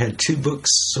here. I had 2 books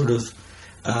sort of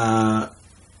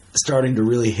starting to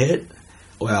really hit.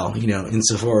 Well, you know,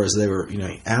 insofar as they were, you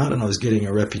know, out, and I was getting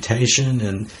a reputation,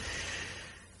 and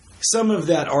some of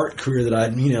that art career that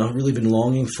I'd, you know, really been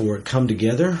longing for had come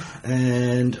together,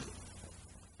 and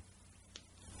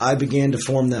I began to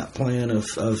form that plan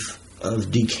of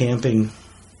decamping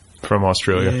from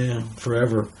Australia. Yeah,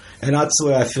 forever. And that's the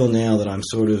way I feel now, that I'm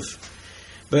sort of,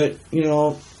 but, you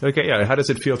know. Okay, yeah. How does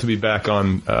it feel to be back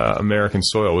on American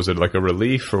soil? Was it like a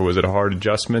relief, or was it a hard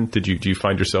adjustment? Do you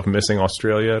find yourself missing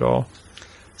Australia at all?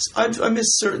 I miss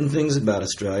certain things about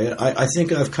Australia. I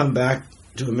think I've come back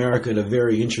to America at a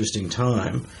very interesting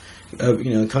time,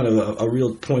 you know, kind of a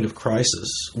real point of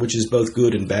crisis, which is both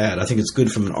good and bad. I think it's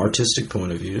good from an artistic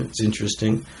point of view. It's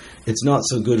interesting. It's not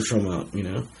so good from a, you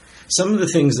know, some of the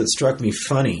things that struck me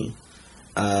funny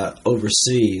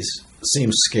overseas seem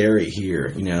scary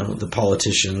here. You know, the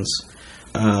politicians,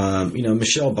 you know,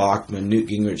 Michelle Bachmann, Newt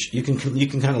Gingrich. You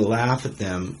can kind of laugh at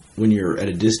them when you're at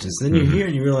a distance. And then you're here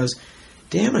and you realize,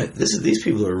 damn it, these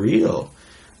people are real.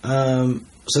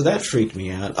 So that freaked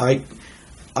me out.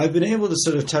 I've been able to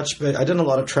sort of touch base. I've done a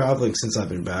lot of traveling since I've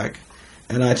been back,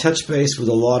 and I touched base with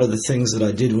a lot of the things that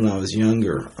I did when I was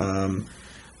younger.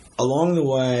 Along the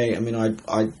way, I mean,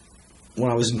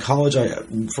 when I was in college,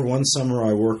 for one summer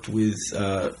I worked with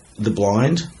the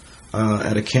blind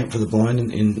at a camp for the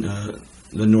blind in the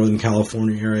Northern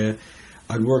California area.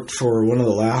 I'd worked for one of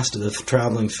the last of the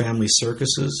traveling family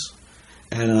circuses.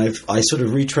 And I sort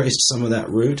of retraced some of that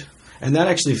route. And that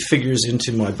actually figures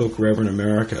into my book, Reverend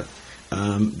America,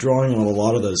 drawing on a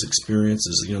lot of those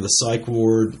experiences. You know, the psych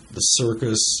ward, the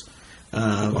circus.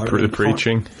 The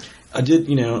preaching. I did,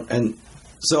 you know, and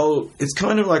so it's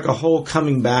kind of like a whole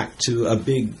coming back to a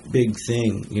big, big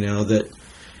thing, you know, that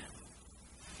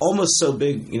almost so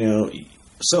big, you know,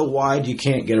 so wide you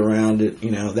can't get around it,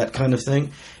 you know, that kind of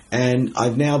thing. And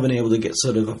I've now been able to get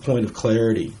sort of a point of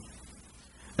clarity.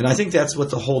 And I think that's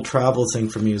what the whole travel thing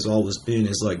for me has always been,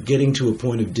 is like getting to a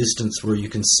point of distance where you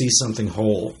can see something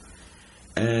whole.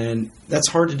 And that's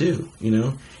hard to do, you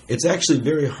know. It's actually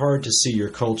very hard to see your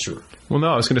culture. Well, no,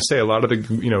 I was going to say a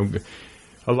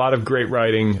lot of great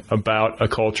writing about a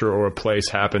culture or a place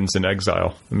happens in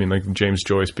exile. I mean, like James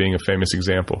Joyce being a famous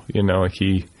example. You know, like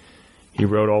he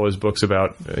wrote all his books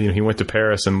about, you know, he went to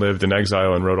Paris and lived in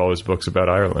exile and wrote all his books about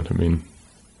Ireland. I mean,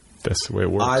 that's the way it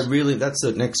works. That's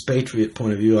an expatriate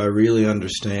point of view. I really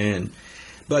understand.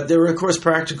 But there were, of course,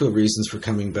 practical reasons for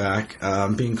coming back.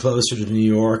 Being closer to New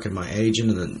York and my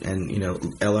agent and you know,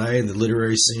 L.A. and the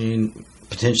literary scene,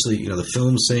 potentially, you know, the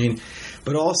film scene,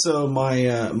 but also my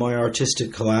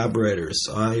artistic collaborators.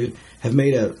 I have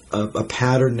made a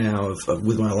pattern now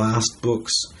with my last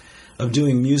books of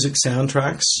doing music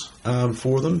soundtracks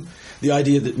for them. The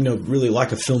idea that, you know, really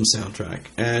like a film soundtrack.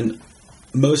 And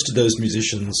most of those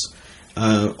musicians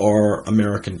are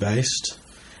American-based.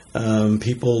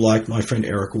 People like my friend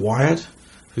Eric Wyatt,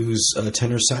 who's a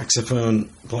tenor saxophone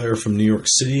player from New York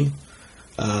City,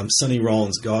 Sonny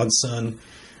Rollins' godson.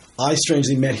 I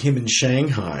strangely met him in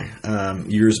Shanghai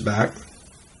years back.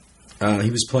 He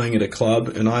was playing at a club,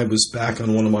 and I was back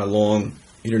on one of my long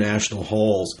international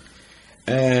hauls,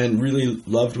 and really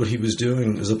loved what he was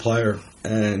doing as a player.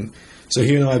 And so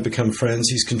he and I have become friends.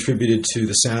 He's contributed to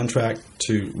the soundtrack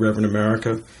to Reverend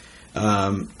America.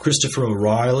 Christopher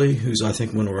O'Reilly, who's I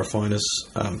think one of our finest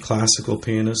classical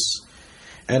pianists.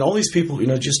 And all these people, you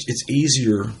know, just it's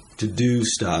easier to do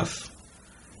stuff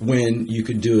when you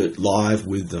could do it live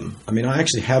with them. I mean, I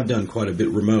actually have done quite a bit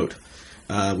remote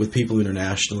with people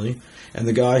internationally. And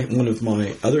the guy, one of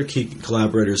my other key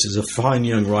collaborators, is a fine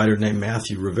young writer named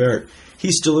Matthew Revert.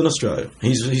 He's still in Australia.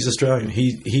 He's Australian.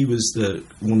 He was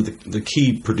one of the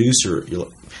key producer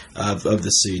of the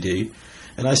CD,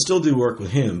 and I still do work with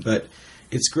him. But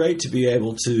it's great to be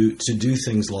able to do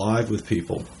things live with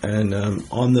people. And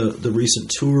on the recent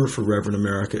tour for Reverend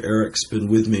America, Eric's been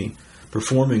with me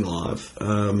performing live.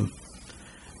 And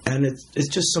And it's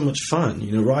just so much fun.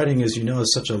 Writing, as you know,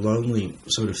 is such a lonely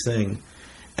sort of thing.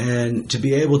 And to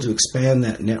be able to expand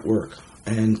that network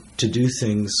and to do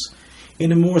things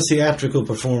in a more theatrical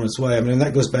performance way. I mean,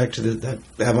 that goes back to that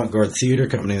avant-garde theater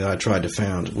company that I tried to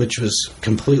found, which was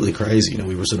completely crazy.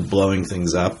 We were sort of blowing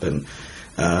things up and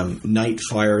night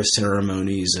fire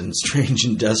ceremonies and strange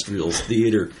industrial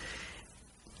theater.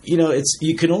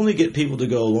 You can only get people to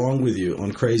go along with you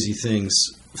on crazy things,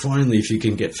 finally, if you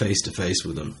can get face-to-face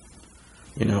with them.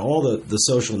 All the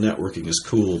social networking is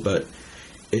cool, but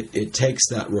it takes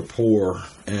that rapport,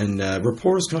 and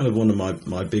rapport is kind of one of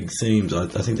my big themes. I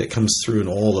think that comes through in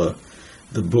all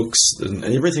the books and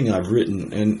everything I've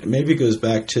written, and maybe it goes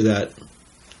back to that,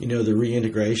 the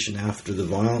reintegration after the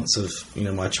violence of,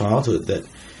 my childhood, that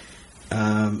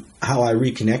how I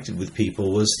reconnected with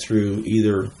people was through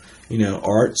either,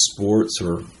 art, sports,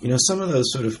 or, some of those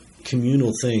sort of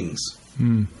communal things.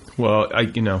 Well,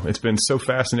 it's been so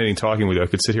fascinating talking with you. I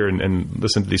could sit here and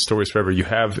listen to these stories forever. You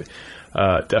have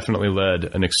definitely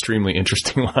led an extremely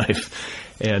interesting life.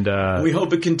 And we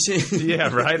hope it continues.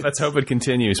 Yeah, right? Let's hope it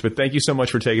continues. But thank you so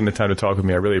much for taking the time to talk with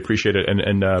me. I really appreciate it.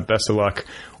 And best of luck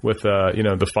with,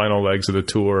 the final legs of the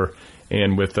tour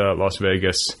and with Las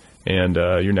Vegas and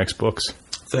your next books.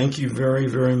 Thank you very,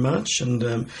 very much.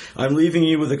 And I'm leaving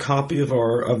you with a copy of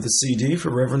the CD for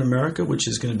Reverend America, which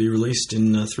is going to be released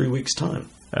in 3 weeks' time.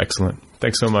 Excellent.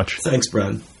 Thanks so much. Thanks,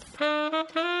 Brad.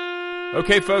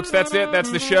 Okay, folks, that's it.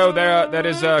 That's the show. That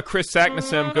is Chris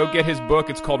Saknussemm. Go get his book.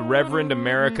 It's called Reverend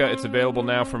America. It's available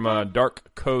now from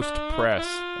Dark Coast Press.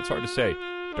 It's hard to say.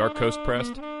 Dark Coast Press?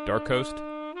 Dark Coast?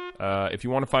 If you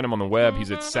want to find him on the web,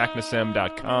 he's at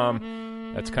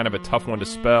saknussemm.com. That's kind of a tough one to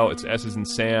spell. It's S as in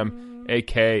Sam,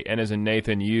 A-K, N as in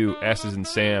Nathan, U, S as in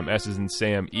Sam, S as in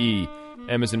Sam, E,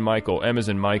 M as in Michael, M as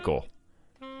in Michael.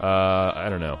 I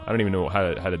don't know. I don't even know how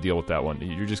to deal with that one.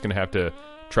 You're just going to have to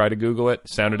try to Google it,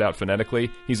 sound it out phonetically.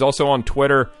 He's also on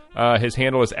Twitter. His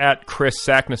handle is at Chris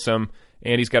Saknussemm,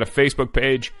 and he's got a Facebook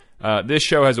page. This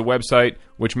show has a website,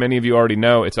 which many of you already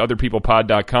know. It's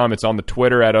otherpeoplepod.com. It's on the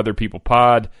Twitter at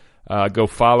otherpeoplepod. Go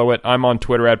follow it. I'm on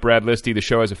Twitter at Brad Listy. The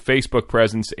show has a Facebook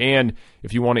presence, and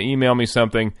if you want to email me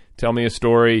something, tell me a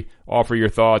story, offer your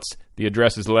thoughts, the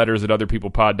address is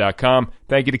letters@otherpeoplepod.com.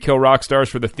 Thank you to Kill Rock Stars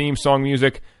for the theme song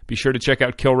music. Be sure to check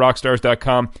out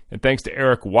killrockstars.com. And thanks to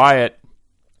Eric Wyatt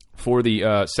for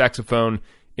the saxophone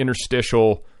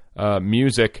interstitial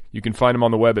music. You can find him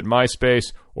on the web at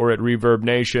MySpace or at Reverb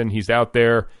Nation. He's out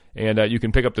there, and you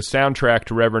can pick up the soundtrack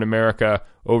to Reverend America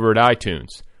over at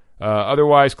iTunes.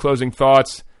 Otherwise, closing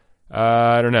thoughts,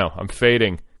 I don't know. I'm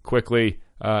fading quickly.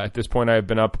 At this point, I have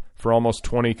been up for almost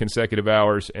 20 consecutive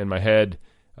hours, and my head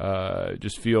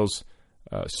just feels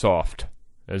soft,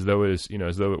 as though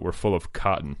it were full of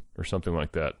cotton or something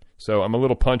like that. So I'm a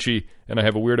little punchy, and I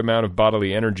have a weird amount of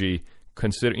bodily energy,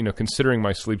 considering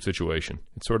my sleep situation.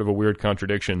 It's sort of a weird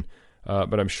contradiction,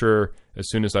 but I'm sure as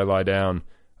soon as I lie down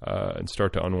and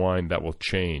start to unwind, that will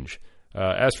change.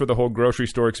 As for the whole grocery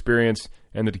store experience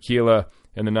and the tequila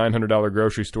and the $900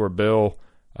 grocery store bill,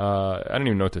 I don't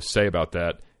even know what to say about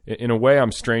that. In a way,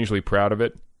 I'm strangely proud of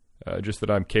it, just that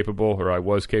I'm capable, or I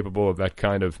was capable, of that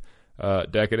kind of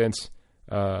decadence.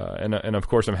 And of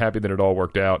course, I'm happy that it all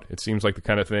worked out. It seems like the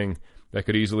kind of thing that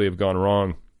could easily have gone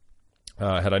wrong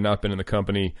had I not been in the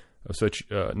company of such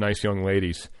nice young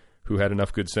ladies who had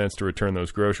enough good sense to return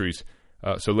those groceries.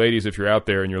 So ladies, if you're out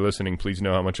there and you're listening, please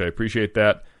know how much I appreciate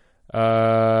that.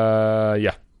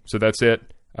 Yeah, so that's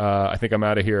it. I think I'm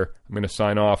out of here. I'm going to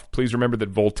sign off. Please remember that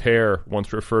Voltaire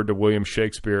once referred to William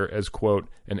Shakespeare as, quote,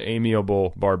 an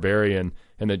amiable barbarian,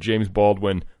 and that James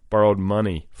Baldwin borrowed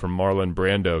money from Marlon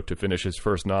Brando to finish his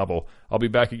first novel. I'll be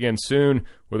back again soon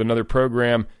with another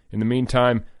program. In the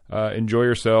meantime, enjoy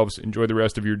yourselves. Enjoy the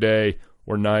rest of your day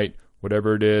or night,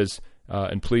 whatever it is.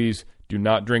 And please do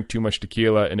not drink too much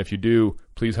tequila. And if you do,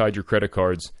 please hide your credit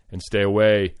cards and stay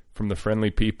away from the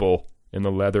friendly people in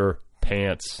the leather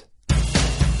pants.